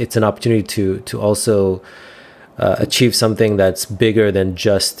 It's an opportunity to also achieve something that's bigger than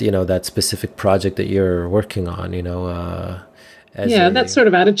just, that specific project that you're working on, that sort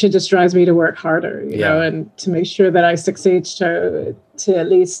of attitude just drives me to work harder, you know, and to make sure that I succeed, to at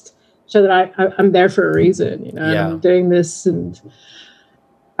least show that I'm there for a reason, I'm doing this and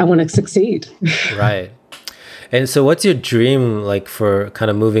I want to succeed. Right. And so what's your dream like for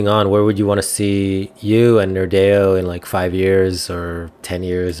kind of moving on? Where would you want to see you and Nerdeo in like 5 years or 10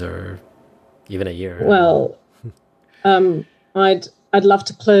 years or even a year? Well, I'd love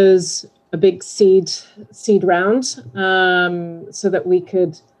to close a big seed round so that we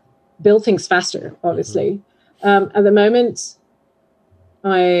could build things faster, obviously. At the moment,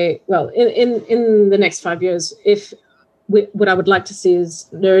 in the next 5 years, what I would like to see is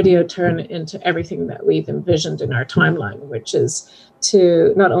Nerdeo turn into everything that we've envisioned in our timeline, which is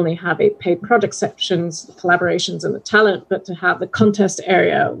to not only have a paid project sections, collaborations, and the talent, but to have the contest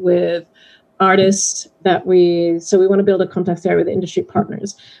area with artists we want to build a contest area with industry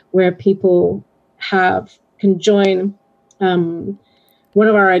partners where people can join. One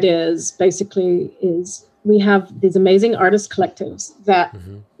of our ideas basically is we have these amazing artist collectives that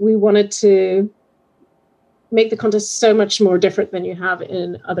we wanted to make the contest so much more different than you have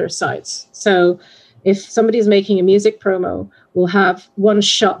in other sites. So if somebody's making a music promo, we'll have one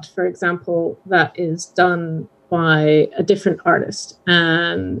shot, for example, that is done by a different artist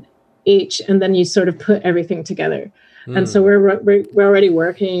and then you sort of put everything together. And so we're already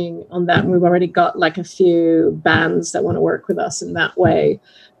working on that. And we've already got like a few bands that want to work with us in that way.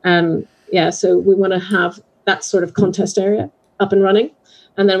 And so we want to have that sort of contest area up and running.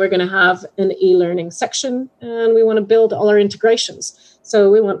 And then we're going to have an e-learning section, and we want to build all our integrations. So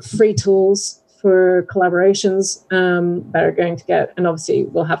we want free tools for collaborations that are going to get, and obviously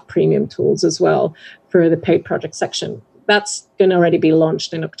we'll have premium tools as well for the paid project section. That's going to already be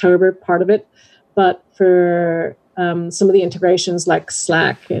launched in October, part of it. But for some of the integrations like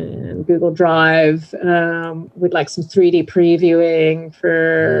Slack and Google Drive, we'd like some 3D previewing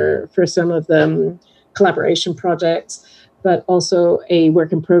for some of the collaboration projects, but also a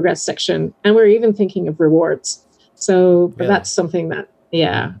work in progress section. And we're even thinking of rewards. So that's something that,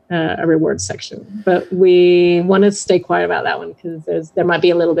 a rewards section. But we want to stay quiet about that one because there might be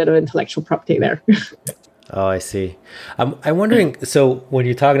a little bit of intellectual property there. Oh, I see. I'm wondering, so when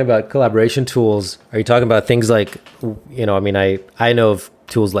you're talking about collaboration tools, are you talking about things like, I know of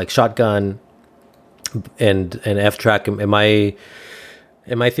tools like Shotgun and F-Track. Am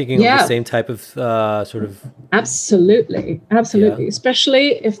I thinking of the same type of sort of? Absolutely. Yeah.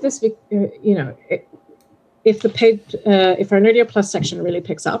 Especially if this, if our Nerdeo Plus section really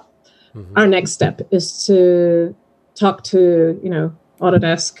picks up, our next step is to talk to,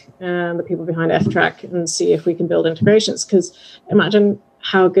 Autodesk and the people behind F-Track and see if we can build integrations. Because imagine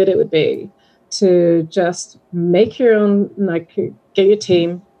how good it would be to just make your own, get your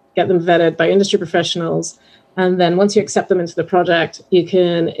team, get them vetted by industry professionals. And then once you accept them into the project, you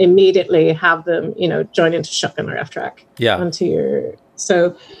can immediately have them, join into Shotgun or F-Track. Yeah. Onto your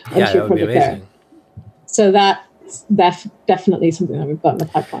that would be amazing. So that's definitely something that we've got in the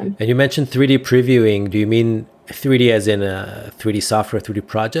pipeline. And you mentioned 3D previewing. Do you mean 3D as in a 3D software, 3D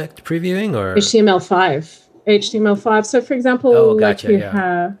project previewing, or HTML5? So, for example, gotcha, like you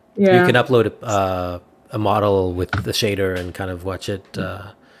have, you can upload a model with the shader and kind of watch it.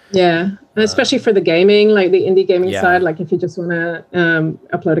 And especially for the gaming, like the indie gaming Yeah. side, like if you just want to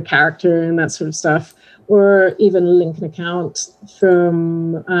upload a character and that sort of stuff, or even link an account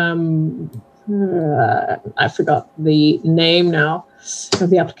from, I forgot the name now of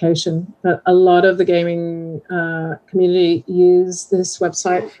the application, but a lot of the gaming community use this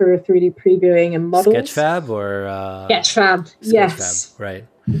website for 3D previewing and models. Sketchfab or Sketchfab, yes. Right.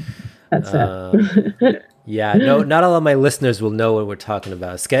 That's it. Yeah, no, not all of my listeners will know what we're talking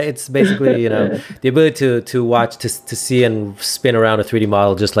about. It's basically, the ability to watch, to see and spin around a 3D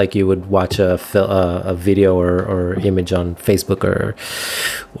model just like you would watch a video or image on Facebook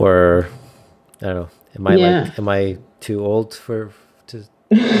or I don't know. Am I too old is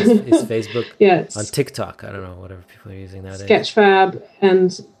Facebook on TikTok? I don't know, whatever people are using nowadays. Sketchfab,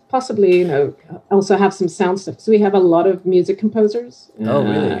 and possibly, also have some sound stuff. So we have a lot of music composers. Oh,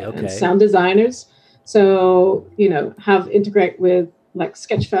 really? Okay. And sound designers. So, integrate with like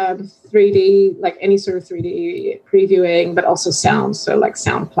Sketchfab, 3D, like any sort of 3D previewing, but also sound. So like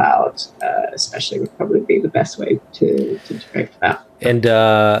SoundCloud, especially, would probably be the best way to integrate for that. And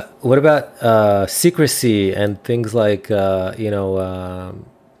what about secrecy and things like, NDAs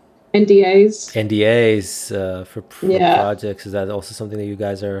for projects? Is that also something that you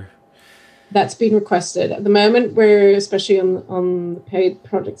guys are? That's been requested at the moment. We're especially on the paid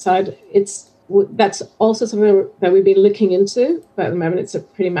project side. That's also something that we've been looking into, but at the moment it's a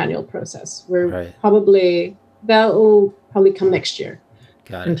pretty manual process. That'll probably come next year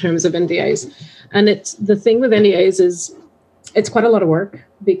in terms of NDAs. And it's the thing with NDAs is it's quite a lot of work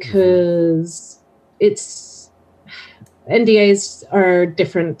because NDAs are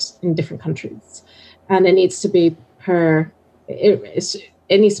different in different countries, and it needs to be per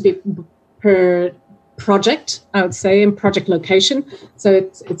project, I would say, and project location. So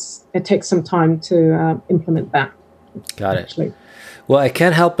it takes some time to implement that. Got it. Actually. Well, I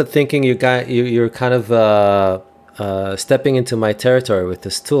can't help but thinking you're kind of stepping into my territory with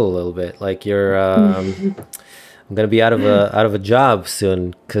this tool a little bit. Like you're, I'm going to be out of a job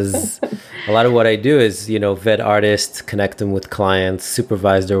soon because a lot of what I do is, vet artists, connect them with clients,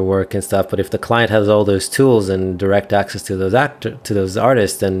 supervise their work and stuff. But if the client has all those tools and direct access to those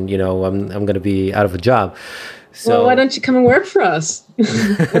artists, then, I'm going to be out of a job. So, well, why don't you come and work for us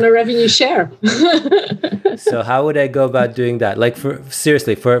on a revenue share? So how would I go about doing that? Like for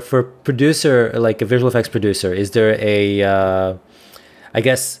producer, like a visual effects producer, is there I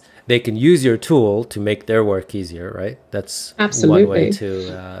guess they can use your tool to make their work easier, right? That's absolutely one way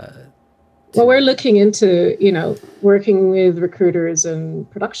to well, we're looking into, working with recruiters and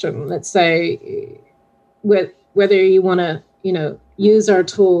production. Let's say whether you want to, use our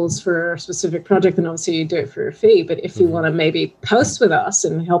tools for a specific project, and obviously you do it for a fee. But if you want to maybe post with us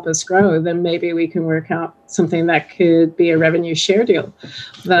and help us grow, then maybe we can work out something that could be a revenue share deal.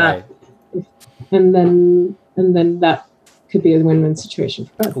 And then that could be a win-win situation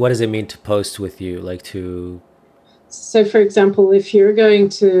for both. What does it mean to post with you? Like to? So, for example, if you're going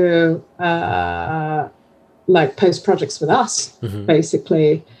to post projects with us,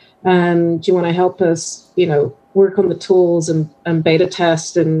 basically, and you want to help us, work on the tools and beta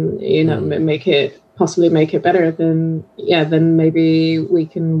test and make it better, then maybe we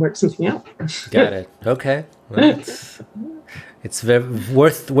can work something out. Got it. Okay. Well, it's very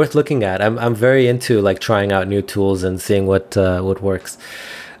worth looking at. I'm very into like trying out new tools and seeing what works.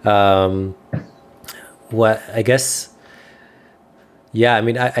 What I guess, yeah. I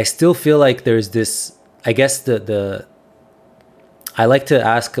mean, I still feel like there's this. I guess I like to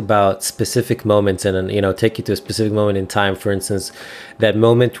ask about specific moments and take you to a specific moment in time. For instance, that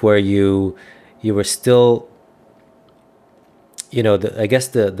moment where you were still, I guess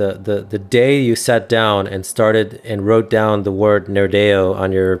the day you sat down and started and wrote down the word Nerdeo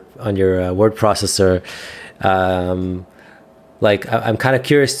on your word processor. Like I'm kind of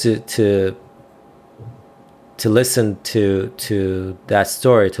curious to listen to that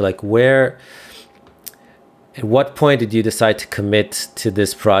story, to like at what point did you decide to commit to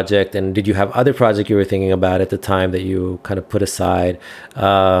this project, and did you have other projects you were thinking about at the time that you kind of put aside,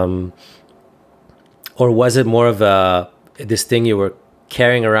 or was it more of this thing you were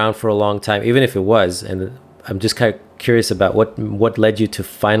carrying around for a long time, even if it was? And I'm just kind of curious about what led you to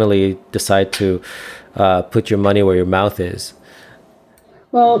finally decide to put your money where your mouth is.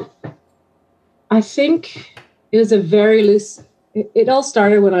 Well, I think it was a very loose it all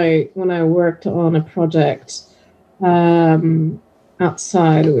started when I worked on a project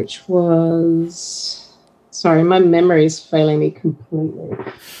outside, which was, sorry, my memory is failing me completely,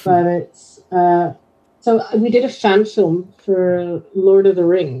 but it's so we did a fan film for Lord of the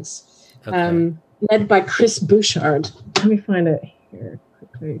Rings, led by Chris Bouchard. Let me find it here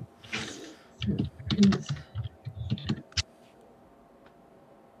quickly.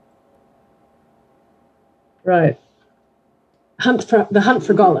 Right. The Hunt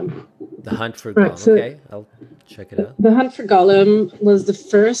for Gollum. The Hunt for Gollum. Right, so okay, I'll check it out. The Hunt for Gollum was the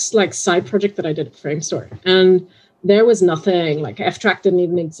first like side project that I did at Framestore, and there was nothing, like F-Track didn't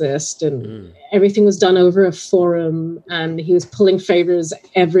even exist, and everything was done over a forum, and he was pulling favors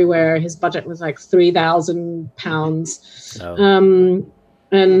everywhere. His budget was like £3,000.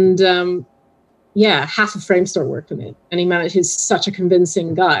 Yeah, half of Framestore worked on it, and he managed. He's such a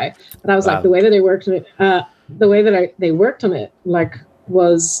convincing guy. But I was like, the way that they worked on it, they worked on it, like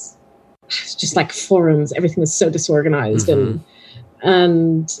was just like forums. Everything was so disorganized,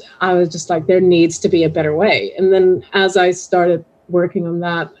 and I was just like, there needs to be a better way. And then as I started working on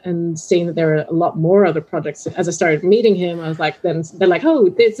that and seeing that there were a lot more other projects, as I started meeting him, I was like, then they're like, oh,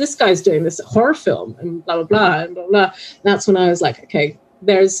 this guy's doing this horror film and blah blah blah and blah blah. That's when I was like, okay,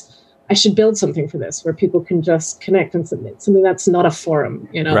 I should build something for this where people can just connect and submit something that's not a forum,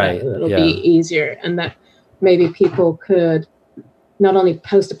 right. It'll be easier, and that maybe people could not only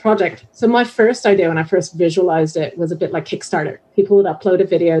post a project. So my first idea when I first visualized it was a bit like Kickstarter. People would upload a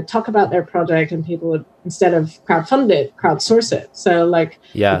video, talk about their project, and people would, instead of crowdfund it, crowdsource it. So like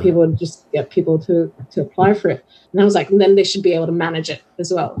people would just get people to apply for it. And I was like, and then they should be able to manage it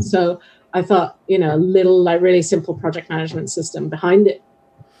as well. So I thought, a little like really simple project management system behind it.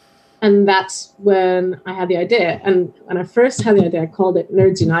 And that's when I had the idea. And when I first had the idea, I called it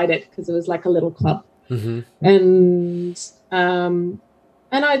Nerds United because it was like a little club. And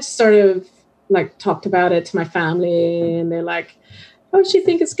I just sort of like talked about it to my family, and they're like, "Oh, do you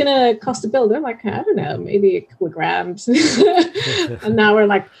think it's gonna cost a build?" I'm like, "I don't know, maybe a couple of grand." And now we're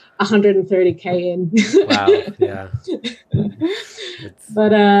like 130K in. Wow, yeah.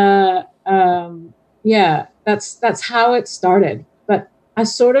 But yeah, that's how it started. But I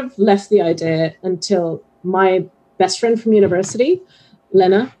sort of left the idea until my best friend from university,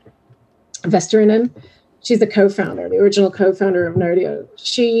 Lena Vesterinen, she's the original co-founder of Nerdio.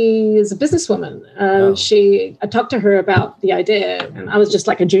 She is a businesswoman. I talked to her about the idea, and I was just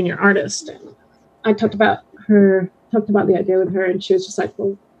like a junior artist. And I talked about the idea with her, and she was just like,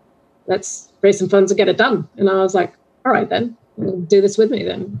 well, let's raise some funds and get it done. And I was like, all right, then. Do this with me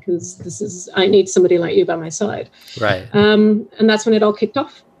then, because I need somebody like you by my side. Right. And that's when it all kicked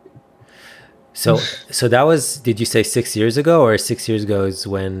off. So that was, did you say 6 years ago, or 6 years ago is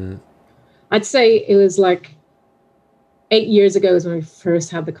when? I'd say it was like 8 years ago is when we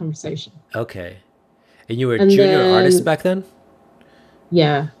first had the conversation. Okay. And you were a junior artist back then?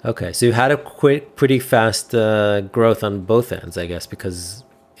 Yeah. Okay. So you had a pretty fast growth on both ends, I guess, because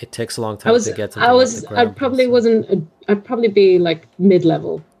it takes a long time to get something off the ground. I'd probably be like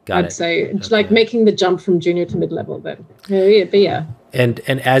mid-level. I'd say it's like making the jump from junior to mid-level then. But yeah. And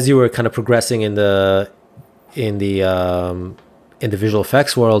as you were kind of progressing in the visual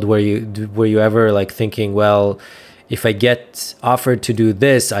effects world, were you ever like thinking, well, if I get offered to do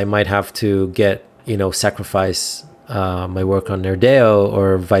this, I might have to get, sacrifice my work on Nerdeo,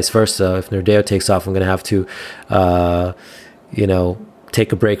 or vice versa. If Nerdeo takes off, I'm going to have to,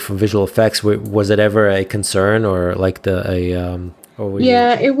 take a break from visual effects. Was it ever a concern, or like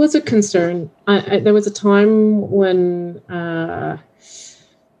it was a concern. There was a time when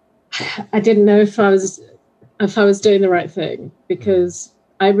I didn't know if I was doing the right thing, because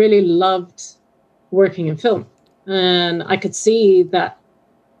I really loved working in film, and I could see that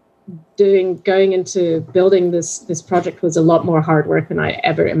going into building this project was a lot more hard work than I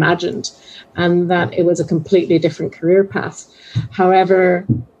ever imagined, and that it was a completely different career path. However,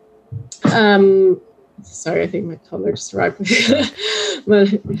 sorry, I think my toddler just arrived.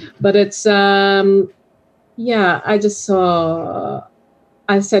 but it's I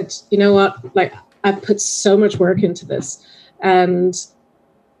said, you know what, like, I put so much work into this, and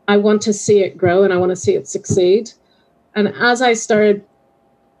I want to see it grow, and I want to see it succeed. And as I started,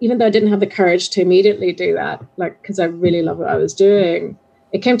 even though I didn't have the courage to immediately do that, like, because I really love what I was doing,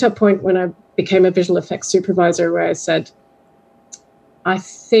 it came to a point when I became a visual effects supervisor where I said, I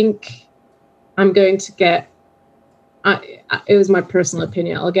think I'm going to get, it was my personal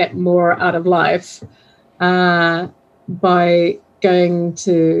opinion, I'll get more out of life by going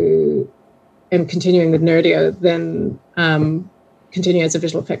to and continuing with Nerdio than continuing as a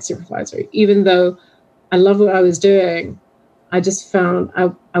visual effects supervisor. Even though I love what I was doing, I just found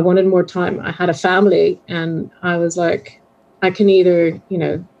I wanted more time. I had a family, and I was like, I can either,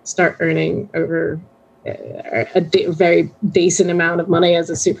 start earning over very decent amount of money as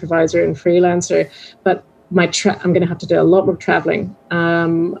a supervisor and freelancer, but I'm going to have to do a lot more traveling.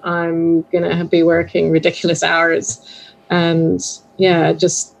 I'm going to be working ridiculous hours, and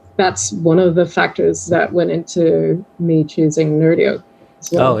just that's one of the factors that went into me choosing Nerdio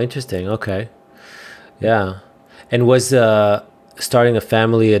as well. Oh, interesting. Okay. Yeah. And was starting a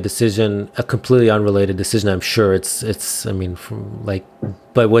family a completely unrelated decision? I'm sure I mean,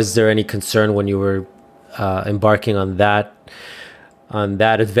 but was there any concern when you were embarking on that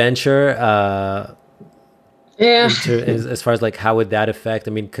adventure? As far as like, how would that affect?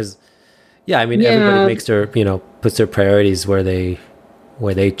 I mean, because everybody makes their, puts their priorities where they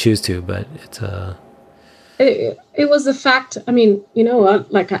choose to, but it's it was the fact. I mean, you know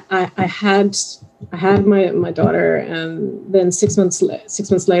what? Like I had my daughter, and then 6 months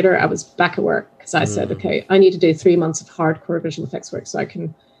later, I was back at work because I said, okay, I need to do 3 months of hardcore visual effects work so I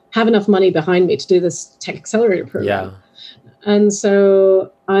can have enough money behind me to do this tech accelerator program. Yeah. And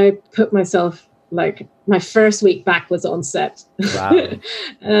so I put myself, like, my first week back was on set. Wow.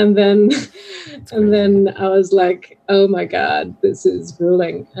 and then I was like, oh my God, this is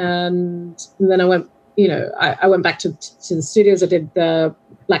grueling. And then I went, I went back to the studios. I did the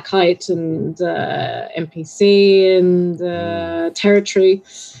Black Kite and MPC and Territory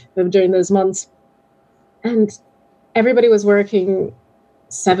during those months. And everybody was working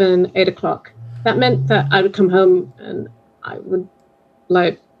 7, 8 o'clock. That meant that I would come home and I would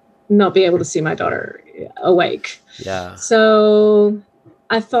not be able to see my daughter awake. Yeah. So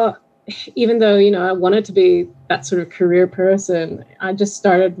I thought, even though, I wanted to be that sort of career person, I just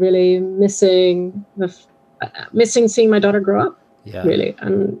started really missing seeing my daughter grow up. Yeah. Really.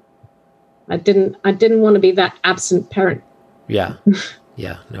 And I didn't want to be that absent parent. Yeah.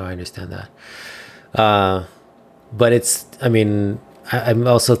 Yeah. No, I understand that. But it's, I mean, I'm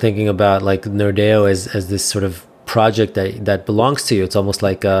also thinking about like Nerdeo as this sort of project that belongs to you. It's almost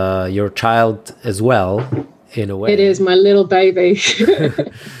like your child as well, in a way. It is my little baby.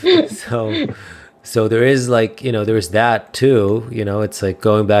 So there is there is that too. It's like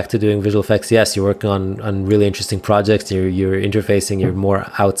going back to doing visual effects. Yes, you're working on really interesting projects. You're interfacing. You're more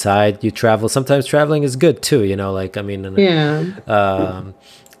outside. You travel. Sometimes traveling is good too.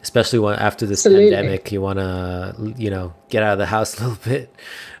 Especially after this pandemic, you want to get out of the house a little bit.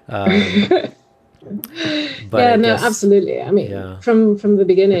 But absolutely. I mean, from the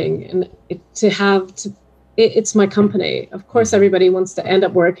beginning, and it's my company. Of course, everybody wants to end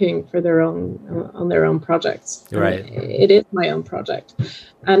up working for on their own projects. Right. It is my own project,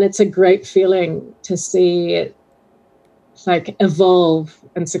 and it's a great feeling to see it evolve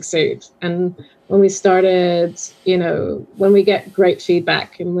and succeed. And when we started, when we get great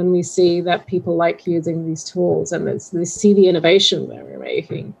feedback and when we see that people like using these tools and they see the innovation that we're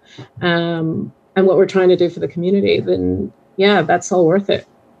making, and what we're trying to do for the community, then that's all worth it,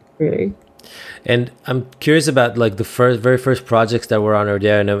 really. And I'm curious about the very first projects that were on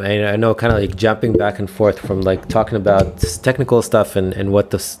Nerdeo, and I know kind of jumping back and forth from talking about technical stuff and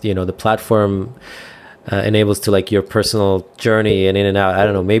what the platform enables to your personal journey and in and out. I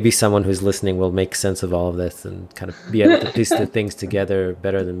don't know, maybe someone who's listening will make sense of all of this and kind of be able to piece the things together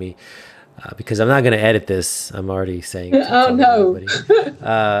better than me. Because I'm not going to edit this. I'm already saying it. Oh, no.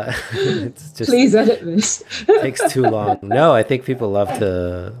 It's just, please edit this. It takes too long. No, I think people love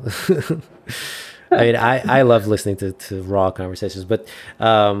to... I mean, I love listening to raw conversations, but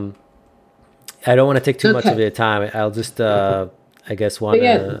I don't want to take too much of your time. I'll just, I guess, want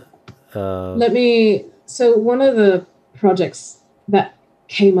to... So one of the projects that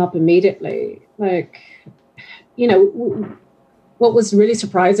came up immediately, what was really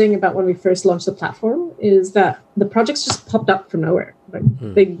surprising about when we first launched the platform is that the projects just popped up from nowhere.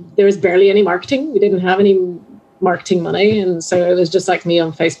 There was barely any marketing. We didn't have any marketing money. And so it was just like me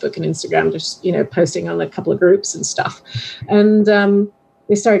on Facebook and Instagram, just, posting on a couple of groups and stuff. And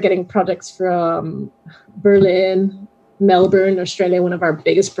we started getting projects from Berlin, Melbourne, Australia, one of our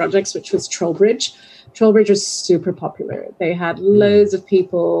biggest projects, which was Trollbridge. Trollbridge was super popular. They had loads of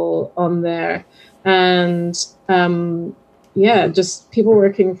people on there. And just people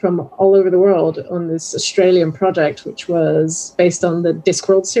working from all over the world on this Australian project, which was based on the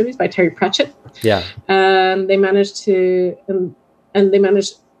Discworld series by Terry Pratchett. Yeah. And they managed to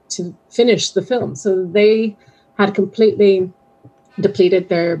finish the film. So they had completely depleted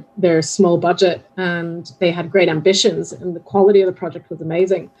their small budget, and they had great ambitions, and the quality of the project was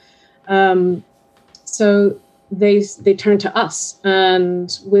amazing. So they turned to us,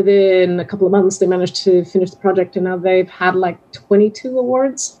 and within a couple of months they managed to finish the project, and now they've had like 22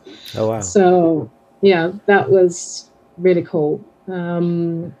 awards. Oh wow. So yeah, that was really cool.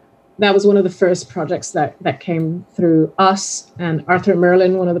 That was one of the first projects that came through us and Arthur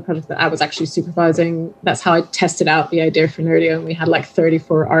Merlin, one of the projects that I was actually supervising. That's how I tested out the idea for Nerdio, and we had like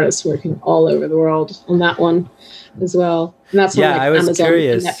 34 artists working all over the world on that one as well. And that's on like I was Amazon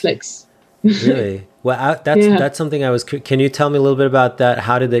curious. and Netflix. Really? Well, that's something I was. Can you tell me a little bit about that?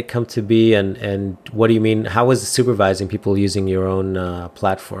 How did it come to be, and what do you mean? How was supervising people using your own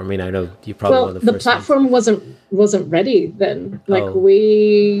platform? I mean, I know you probably one of the first platform ones. wasn't ready then. Like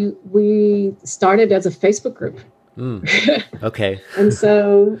we started as a Facebook group. Okay. And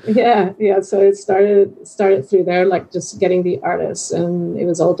so so it started through there, like just getting the artists, and it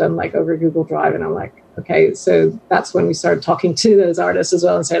was all done like over Google Drive. And I'm like, okay, so that's when we started talking to those artists as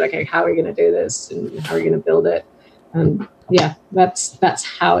well and saying, okay, how are we going to do this and how are we going to build it? And yeah, that's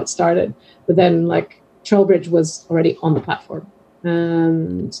how it started. But then like Trollbridge was already on the platform,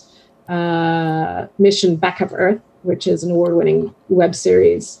 and Mission Backup Earth, which is an award-winning web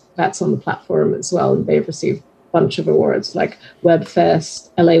series, that's on the platform as well, and they've received a bunch of awards like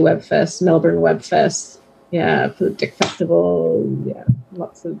WebFest, LA WebFest, Melbourne WebFest, for the Dick Festival,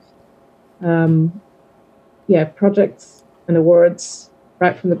 lots of projects and awards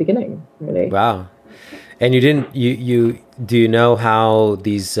right from the beginning, really. Wow. And you do you know how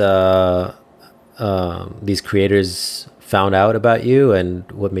these creators found out about you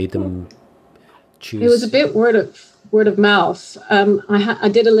and what made them choose? It was a bit word of mouth. I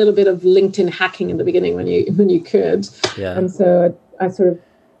did a little bit of LinkedIn hacking in the beginning when you could. Yeah. And so I sort of,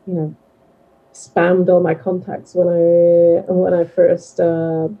 spammed all my contacts when I first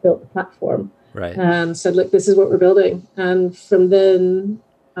built the platform. Right. And said, look, this is what we're building. And from then,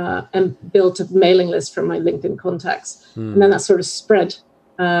 and built a mailing list from my LinkedIn contacts. And then that sort of spread.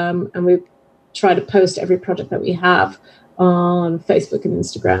 And we try to post every project that we have on Facebook and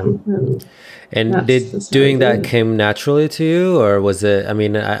Instagram. And did doing that came naturally to you, or was it, I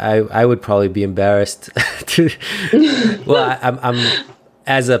mean, I would probably be embarrassed to, well, I'm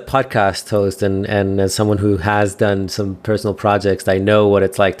as a podcast host and as someone who has done some personal projects, I know what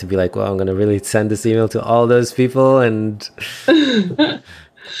it's like to be like, well, I'm going to really send this email to all those people. And to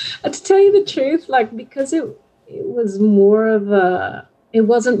tell you the truth, like, because it was more of it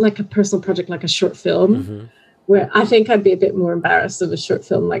wasn't like a personal project, like a short film, where I think I'd be a bit more embarrassed of a short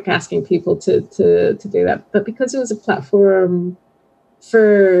film, like asking people to do that. But because it was a platform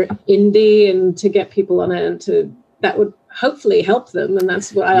for indie and to get people on it, and that would hopefully help them, and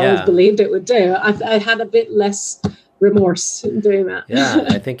that's what I always believed it would do. I had a bit less remorse in doing that. Yeah,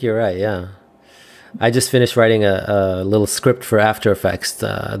 I think you're right. Yeah, I just finished writing a little script for After Effects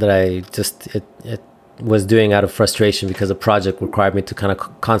that I just it was doing out of frustration because a project required me to kind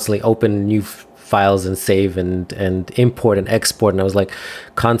of constantly open new files and save and import and export, and I was like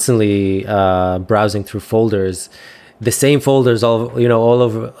constantly browsing through folders, the same folders all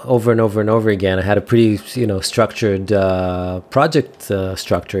over and over again. I had a pretty structured project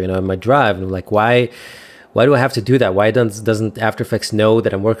structure in my drive, and I'm like, why do I have to do that? Why doesn't After Effects know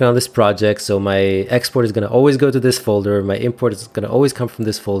that I'm working on this project? So my export is going to always go to this folder, my import is going to always come from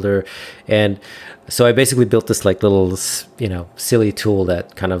this folder. And so I basically built this like little silly tool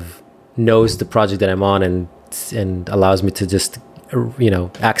that kind of knows the project that I'm on and allows me to just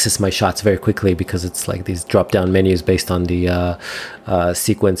access my shots very quickly, because it's like these drop down menus based on the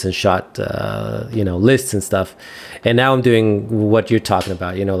sequence and shot lists and stuff. And now I'm doing what you're talking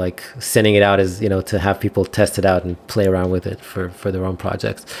about, like sending it out as to have people test it out and play around with it for their own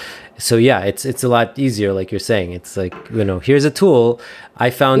projects. So yeah, it's a lot easier, like you're saying. It's like, here's a tool, I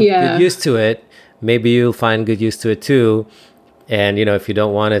found good use to it, maybe you'll find good use to it too. And if you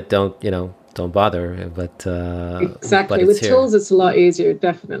don't want it, don't bother. But exactly, but with tools it's a lot easier,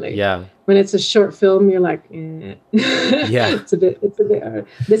 definitely. Yeah, when it's a short film, you're like, yeah, it's a bit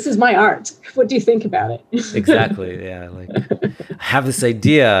this is my art, what do you think about it? Exactly. Yeah, like, I have this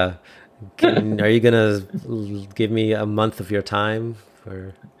idea, are you gonna give me a month of your time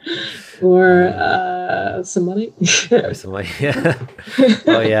or some money? Or some money? Yeah.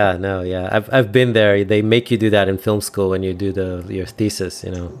 Oh yeah, no, yeah, I've been there. They make you do that in film school when you do your thesis,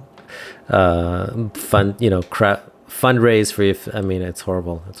 fundraise for you. I mean, it's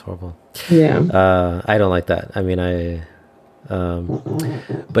horrible. Yeah. I don't like that. I mean,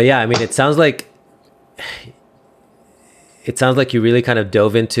 but yeah, I mean, it sounds like you really kind of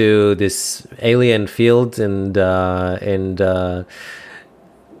dove into this alien field, and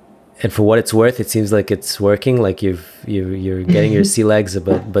for what it's worth, it seems like it's working. Like you're getting your sea legs,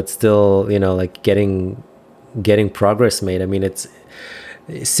 but still, like getting getting progress made. I mean, it's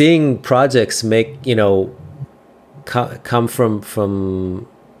seeing projects make, come from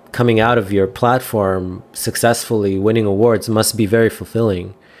coming out of your platform successfully winning awards must be very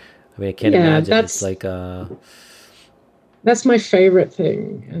fulfilling. I mean, I can't imagine. It's like that's my favorite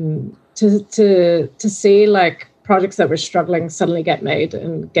thing, and to see like projects that were struggling suddenly get made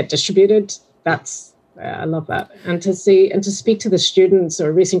and get distributed. That's I love that, and to speak to the students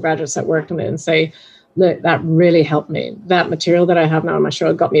or recent graduates that worked on it and say, look, that really helped me. That material that I have now on my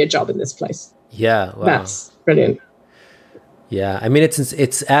show got me a job in this place. Yeah, wow. That's brilliant. Yeah, I mean,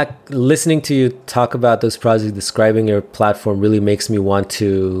 listening to you talk about those projects, describing your platform really makes me want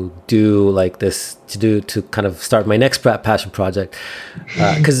to do like this, to kind of start my next passion project.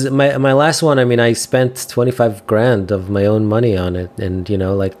 Because my last one, I mean, I spent 25 grand of my own money on it, and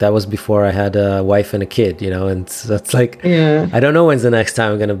like that was before I had a wife and a kid, and so it's like, I don't know when's the next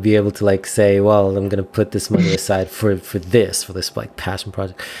time I'm gonna be able to like say, well, I'm gonna put this money aside for this like passion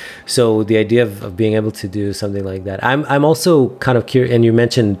project. So the idea of being able to do something like that, I'm also kind of curious. And you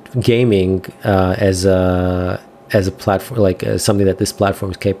mentioned gaming as a platform, like something that this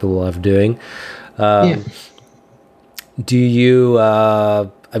platform is capable of doing. Do you I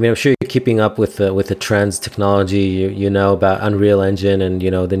mean, I'm sure you're keeping up with the trends, technology, you know about Unreal Engine and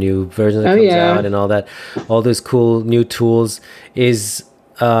the new version that comes out and all that, all those cool new tools. Is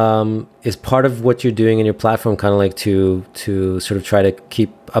part of what you're doing in your platform kind of like to sort of try to keep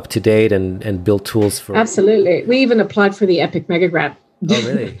up to date and build tools for? Absolutely. We even applied for the Epic Mega Grant. Oh,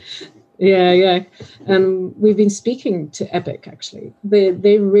 really? Yeah. And we've been speaking to Epic, actually.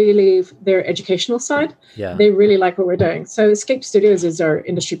 They really, their educational side, they really like what we're doing. So Escape Studios is our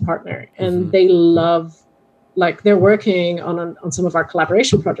industry partner, and they love, like, they're working on some of our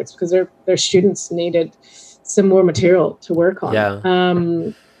collaboration projects because their students needed some more material to work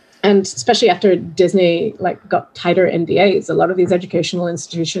on. And especially after Disney got tighter NDAs, a lot of these educational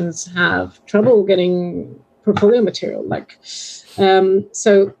institutions have trouble getting portfolio material.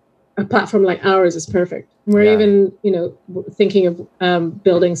 So a platform like ours is perfect. We're even, thinking of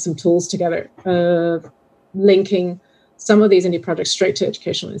building some tools together, linking some of these indie projects straight to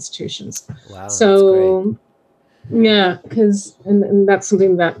educational institutions. Wow. So because and that's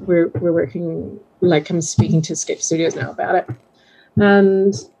something that we're working. I'm speaking to Escape Studios now about it,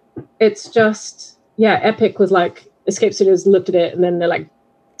 and it's just Epic was like, Escape Studios looked at it and then they're like,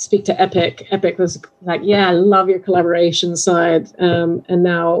 speak to Epic. Epic was like, I love your collaboration side, and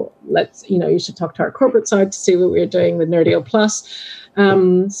now let's you should talk to our corporate side to see what we're doing with Nerdio Plus.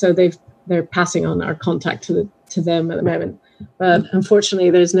 So they're passing on our contact to them at the moment, but unfortunately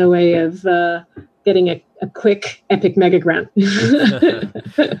there's no way of getting a quick Epic Mega Grant.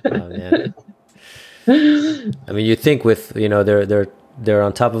 Oh, man. I mean, you think with they're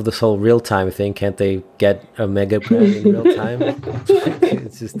on top of this whole real time thing, can't they get a mega grant in real time?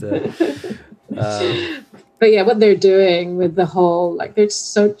 It's just but what they're doing with the whole, they're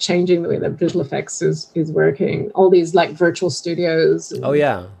so changing the way that visual effects is working. All these virtual studios. And,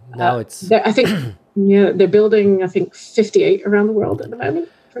 now it's. I think they're building 58 around the world at the moment.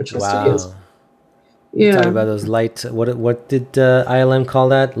 Virtual studios. Yeah. Talking about those light. What did ILM call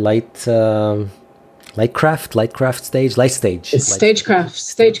that? Lightcraft stage. It's Stagecraft.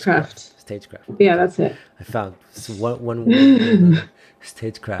 Yeah, that's it. I found one word.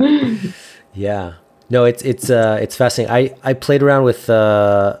 Stagecraft. Yeah. No, it's fascinating. I played around with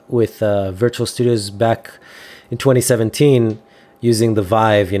virtual studios back in 2017 using the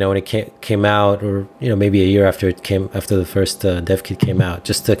Vive, when it came out, or maybe a year after the first dev kit came out,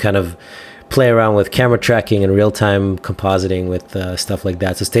 just to kind of play around with camera tracking and real-time compositing with stuff like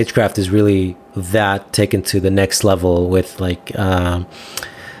that. So Stagecraft is really that taken to the next level with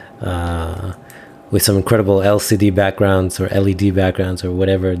with some incredible LCD backgrounds or LED backgrounds or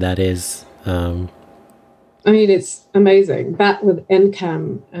whatever that is. I mean, it's amazing. That with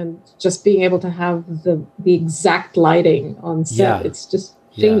NCAM and just being able to have the exact lighting on set, it's just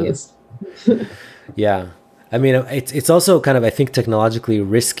genius. Yeah. I mean, it's also kind of, I think, technologically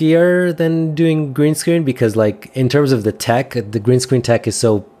riskier than doing green screen because, in terms of the tech, the green screen tech is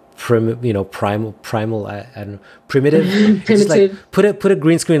so primal. I don't know, primitive. It's just put a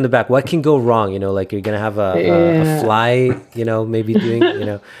green screen in the back. What can go wrong? You're gonna have a fly. Maybe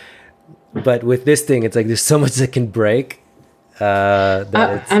doing. But with this thing, it's there's so much that can break.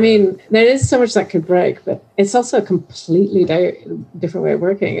 I mean, there is so much that could break, but it's also a completely different way of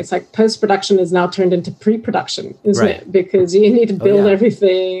working. It's post-production is now turned into pre-production, isn't it? Because you need to build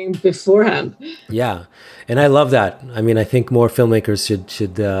everything beforehand. Yeah, and I love that. I mean, I think more filmmakers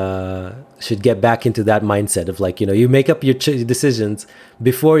should get back into that mindset of you make up your decisions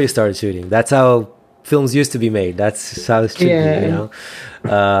before you start shooting. That's how films used to be made. That's how it should be, you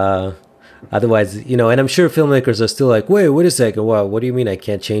know. Otherwise, you know, and I'm sure filmmakers are still like, wait a second, wow, what do you mean I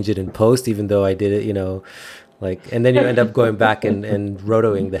can't change it in post, even though I did it, you know, like, and then you end up going back and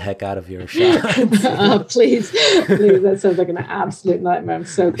rotoing the heck out of your shot. Please, that sounds like an absolute nightmare. I'm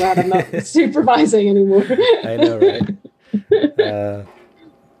so glad I'm not supervising anymore. I know, right?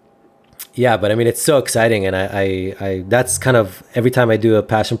 Yeah, but I mean, it's so exciting, and I that's kind of every time I do a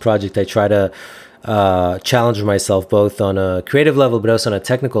passion project, I try to challenge myself both on a creative level but also on a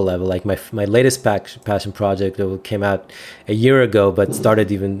technical level. Like my latest passion project that came out a year ago but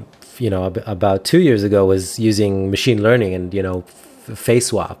started even, you know, about 2 years ago, was using machine learning and, you know, face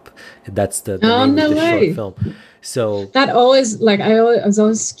swap. That's the name of the short film. So that always, like, I was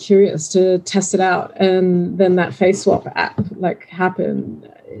always curious to test it out, and then that face swap app like happened.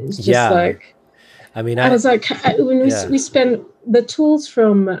 It's just like, I mean, I was like, when we spent the tools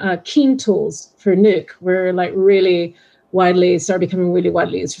from Keen Tools for Nuke were like started becoming really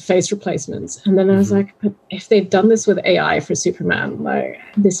widely used for face replacements. And then I was like, but if they've done this with AI for Superman, like,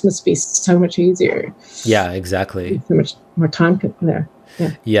 this must be so much easier. Yeah, exactly. So much more time there.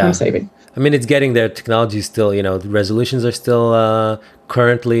 Yeah. Time saving. I mean, it's getting there. Technology is still, you know, the resolutions are still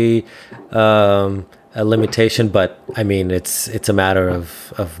currently a limitation, but I mean, it's a matter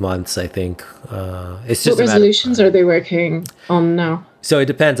of months, I think. It's just what resolutions are they working on now? So it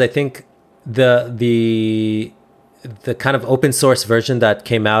depends. I think the kind of open source version that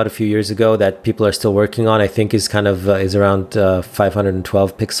came out a few years ago that people are still working on, I think is kind of is around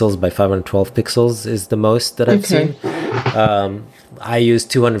 512 pixels by 512 pixels is the most that I've seen. I used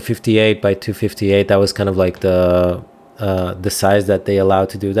 258 by 258. That was kind of like the size that they allow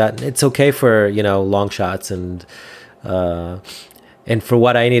to do that. It's okay for, you know, long shots and for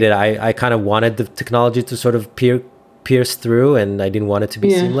what I needed. I kind of wanted the technology to sort of pierce through, and I didn't want it to be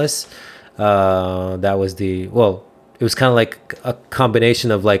seamless. That was it was kind of like a combination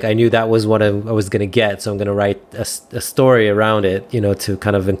of, like, I knew that was what I was going to get, so I'm going to write a story around it, you know, to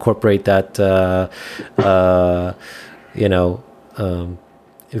kind of incorporate that you know,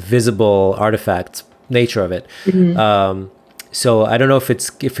 visible artifact nature of it. So I don't know if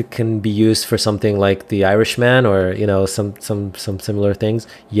it can be used for something like The Irishman or, you know, some similar things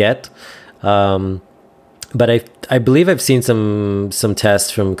yet. But I believe I've seen some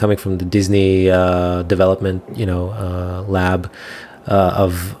tests coming from the Disney development, you know, lab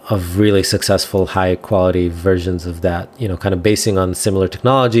of really successful high quality versions of that, you know, kind of basing on similar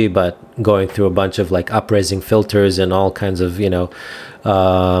technology, but going through a bunch of like upraising filters and all kinds of, you know,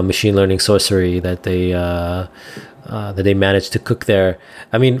 machine learning sorcery that they managed to cook there.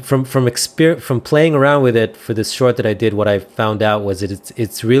 I mean, from playing around with it for this short that I did, what I found out was that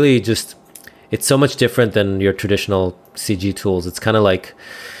it's really just, it's so much different than your traditional CG tools. It's kind of like,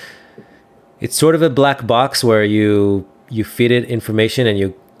 it's sort of a black box where you feed it information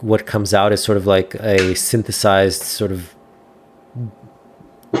and what comes out is sort of like a synthesized sort of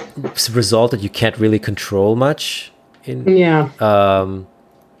result that you can't really control much in.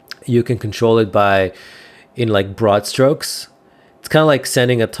 You can control it in like broad strokes. It's kind of like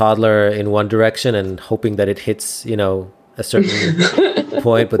sending a toddler in one direction and hoping that it hits, you know, a certain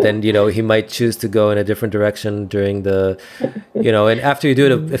point, but then, you know, he might choose to go in a different direction during the, you know, and after you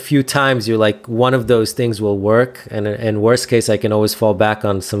do it a few times, you're like, one of those things will work, and worst case, I can always fall back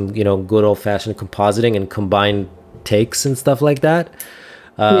on some, you know, good old fashioned compositing and combine takes and stuff like that.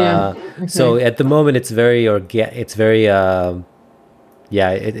 So at the moment, it's very it's very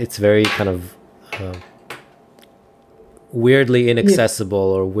it's very kind of weirdly inaccessible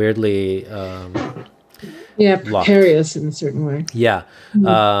or weirdly precarious in a certain way.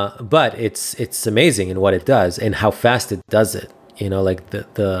 But it's amazing in what it does and how fast it does it. You know, like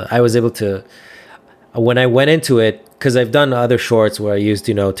I was able to, when I went into it, because I've done other shorts where I used,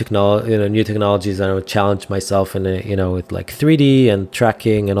 you know, new technologies, and I would challenge myself in you know, with like 3D and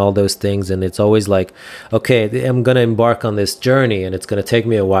tracking and all those things, and it's always like, okay, I'm gonna embark on this journey, and it's gonna take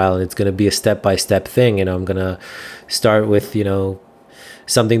me a while, and it's gonna be a step-by-step thing. You know, I'm gonna start with, you know,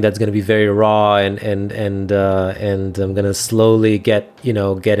 something that's gonna be very raw, and I'm gonna slowly get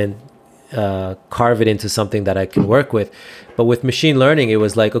in, carve it into something that I can work with. But with machine learning, it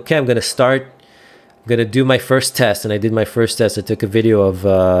was like, okay, I'm gonna do my first test, and I did my first test. I took a video of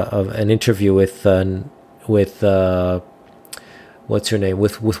an interview with what's her name,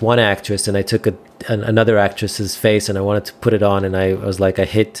 with one actress, and I took another actress's face, and I wanted to put it on, and I was like, I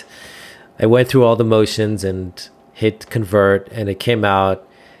went through all the motions and hit convert, and it came out,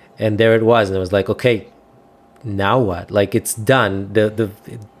 and there it was, and I was like, okay, now what? Like, it's done. The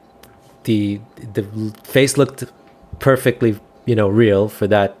face looked perfectly, you know, real for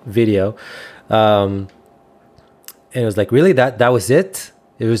that video. And it was like, really, that was it?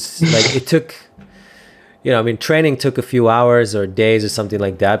 It was like, it took, I mean, training took a few hours or days or something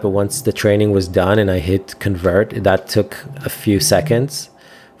like that. But once the training was done and I hit convert, that took a few seconds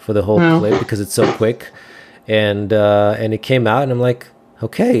for the whole clip because it's so quick. And it came out and I'm like,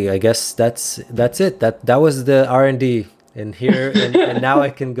 okay, I guess that's it. That was the R&D, and here and now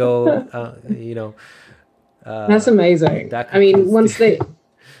I can go. That's amazing. I mean, once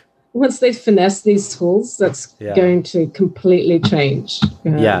they finesse these tools, that's going to completely change.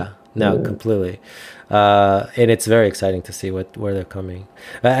 Completely. And it's very exciting to see where they're coming.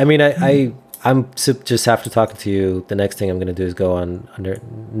 I mean, I'm just after talking to you, the next thing I'm going to do is go on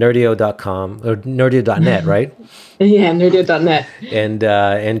nerdio.com or nerdio.net, right? Yeah, nerdio.net.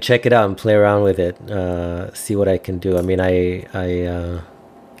 And check it out and play around with it. See what I can do. I mean, I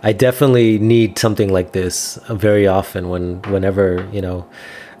definitely need something like this very often whenever,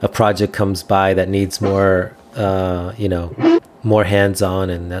 a project comes by that needs more, more hands-on,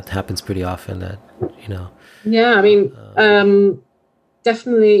 and that happens pretty often Yeah, I mean,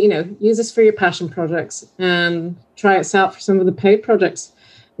 definitely, use this for your passion projects and try it out for some of the paid projects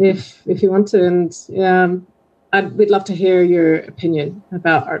if you want to. And we'd love to hear your opinion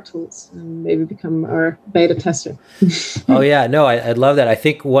about our tools and maybe become our beta tester. Oh yeah, no, I'd love that. I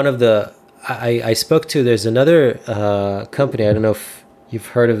think one of the I spoke to, there's another company, I don't know if you've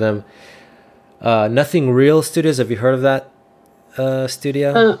heard of them, Nothing Real Studios. Have you heard of that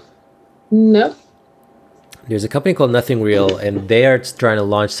studio? No. There's a company called Nothing Real, and they are trying to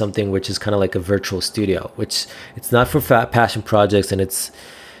launch something which is kind of like a virtual studio, which it's not for passion projects, and it's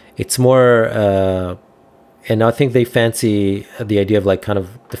more. And I think they fancy the idea of like kind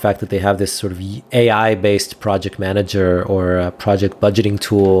of the fact that they have this sort of AI-based project manager or a project budgeting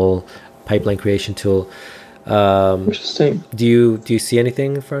tool, pipeline creation tool. Interesting. Do you see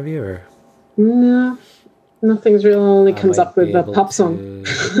anything in front of you, or? No. Nothing's real, only comes up with a pop song.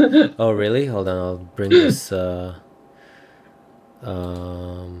 Oh, really? Hold on, I'll bring this. I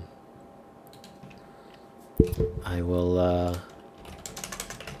will.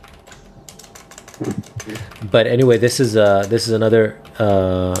 But anyway, this is another.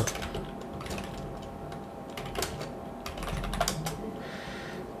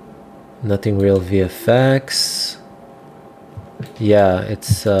 Nothing Real VFX. Yeah,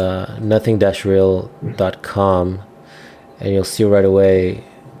 it's nothing-real.com, and you'll see right away.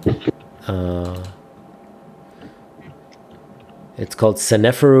 It's called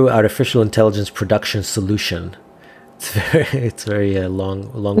Seneferu Artificial Intelligence Production Solution. It's very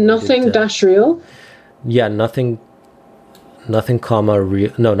long. Nothing-real. Yeah, nothing, comma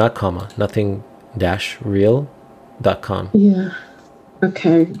real. No, not comma. Nothing-real.com. Yeah.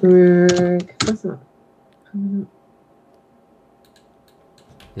 Okay. That's not.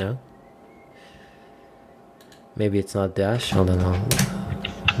 No? Maybe it's not dash. Hold on,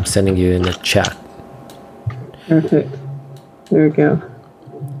 I'm sending you in the chat. Perfect. There we go.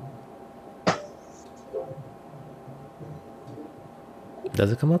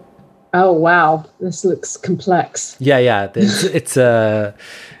 Does it come up? Oh wow, this looks complex. Yeah. It's it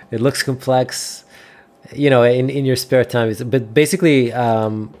looks complex. In your spare time. But basically,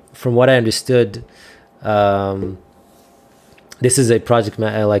 from what I understood, this is a project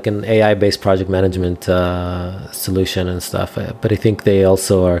like an AI-based project management solution and stuff. But I think they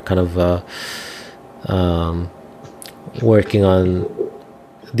also are kind of working on.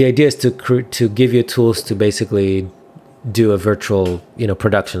 The idea is to give you tools to basically do a virtual,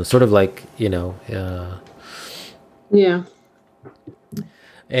 production, sort of like, Yeah.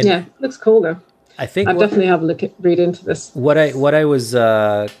 And yeah, looks cool though. I think I'll definitely have a read into this. What I was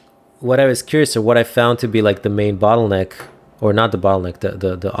curious, or what I found to be like the main bottleneck, or not the bottleneck,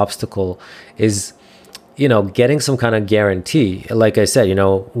 the obstacle is, getting some kind of guarantee. Like I said,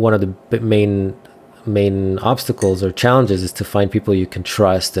 one of the main obstacles or challenges is to find people you can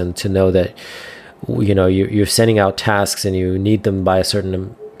trust, and to know that, you're sending out tasks and you need them by a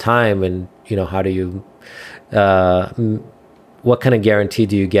certain time, and how do you what kind of guarantee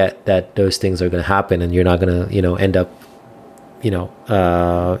do you get that those things are going to happen, and you're not going to end up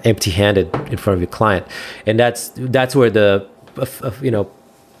empty-handed in front of your client. And that's where the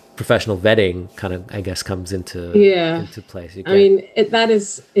professional vetting kind of, I guess, comes into place. I mean,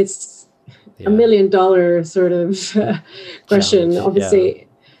 it's $1 million sort of question, challenge. Obviously.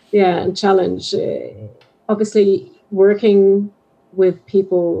 And challenge. Obviously, working with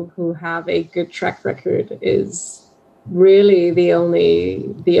people who have a good track record is really the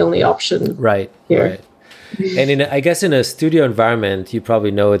only option. Right. Here. Right. And I guess in a studio environment, you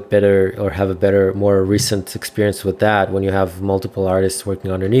probably know it better or have a better, more recent experience with that. When you have multiple artists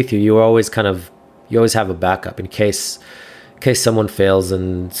working underneath you, you always have a backup in case someone fails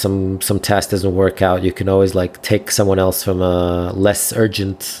and some task doesn't work out. You can always like take someone else from a less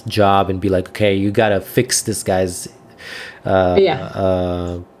urgent job and be like, okay, you gotta fix this guy's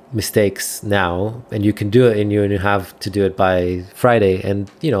mistakes now, and you can do it, and you have to do it by Friday, and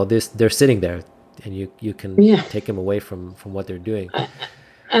they're sitting there, and you can take them away from what they're doing.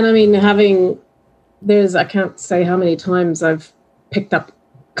 And I mean, I can't say how many times I've picked up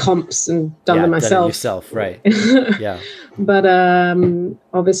comps and done them myself. Yourself, right? Yeah. But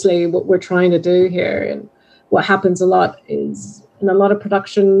obviously, what we're trying to do here, and what happens a lot is in a lot of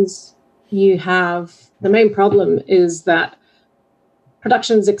productions, the main problem is that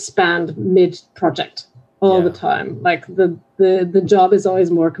productions expand mid-project all the time. Like the job is always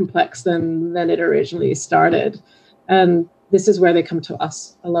more complex than it originally started. And this is where they come to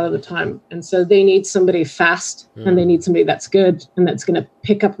us a lot of the time. And so they need somebody fast and they need somebody that's good and that's going to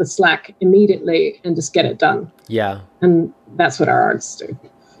pick up the slack immediately and just get it done. Yeah. And that's what our artists do.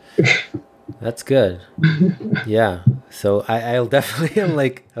 That's good. Yeah. So I'll definitely, I'm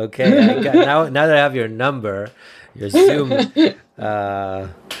like, okay, now that I have your number, your Zoom,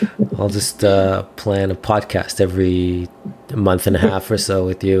 I'll just plan a podcast every month and a half or so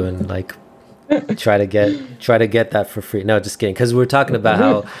with you, and like try to get that for free. No, just kidding. Because we're talking about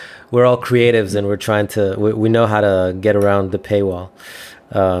how we're all creatives and we're trying to, we know how to get around the paywall.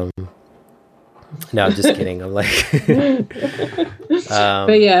 No, just kidding. I'm like,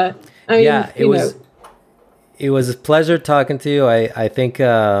 but yeah, I mean, it was a pleasure talking to you. I think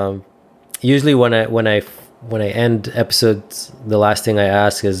usually when I end episodes, the last thing I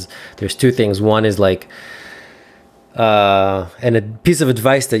ask is, there's two things. One is like, and a piece of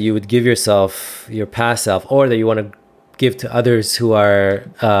advice that you would give yourself, your past self, or that you want to give to others who are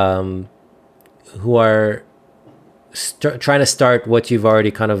trying to start what you've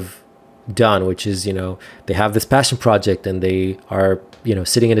already kind of done, which is, they have this passion project and they are,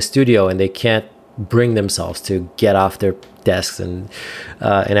 sitting in a studio and they can't bring themselves to get off their desks and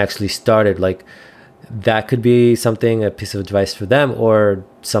actually start it. Like, that could be something, a piece of advice for them, or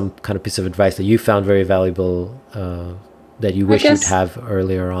some kind of piece of advice that you found very valuable that you wish you'd have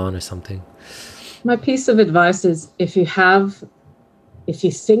earlier on or something. My piece of advice is, if you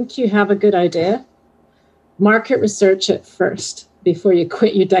think you have a good idea, market research it first before you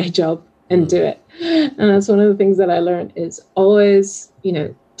quit your day job and do it. And that's one of the things that I learned, is always,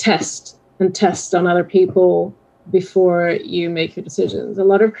 test on other people before you make your decisions. A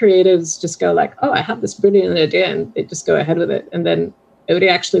lot of creatives just go like, oh, I have this brilliant idea, and they just go ahead with it. And then nobody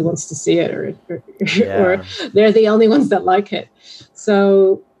actually wants to see it, or they're the only ones that like it.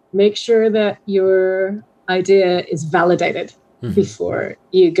 So make sure that your idea is validated before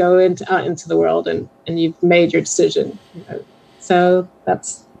you go into the world and you've made your decision. So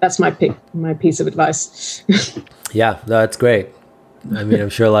that's my piece of advice. Yeah, that's great. I mean, I'm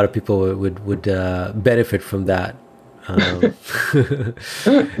sure a lot of people would benefit from that. And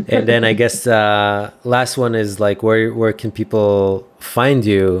then I guess last one is like, where can people find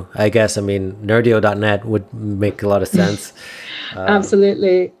you? I guess, I mean, nerdio.net would make a lot of sense.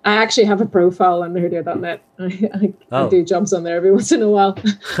 Absolutely. I actually have a profile on nerdio.net. I do jobs on there every once in a while.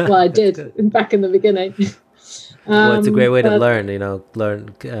 Well, I did back in the beginning. Well, it's a great way to learn,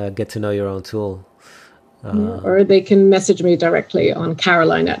 get to know your own tool. Or they can message me directly on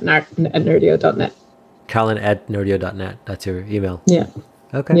Caroline at nerdio.net. Caroline at nerdio.net. That's your email. Yeah.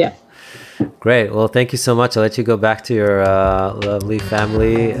 Okay. Yeah. Great. Well, thank you so much. I'll let you go back to your lovely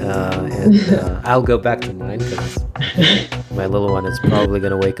family, and I'll go back to mine, because my little one is probably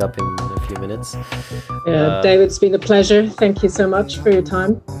going to wake up in a few minutes. Yeah, David, it's been a pleasure. Thank you so much for your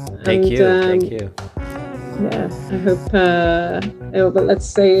time. Thank you. Yeah, I hope. But let's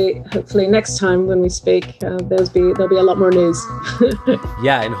say, hopefully next time when we speak, there'll be a lot more news.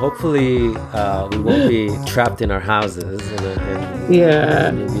 Yeah, and hopefully we won't be trapped in our houses,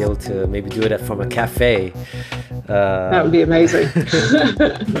 and we'll be able to maybe do it from a cafe. That would be amazing.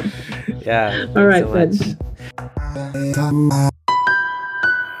 Yeah. All right, so then.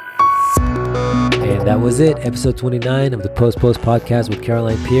 And that was it, episode 29 of the Post podcast with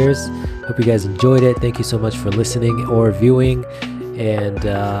Caroline Pires. Hope you guys enjoyed it. Thank you so much for listening or viewing. And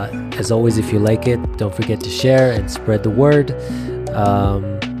as always, if you like it, don't forget to share and spread the word.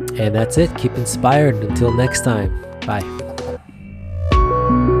 And that's it. Keep inspired. Until next time. Bye.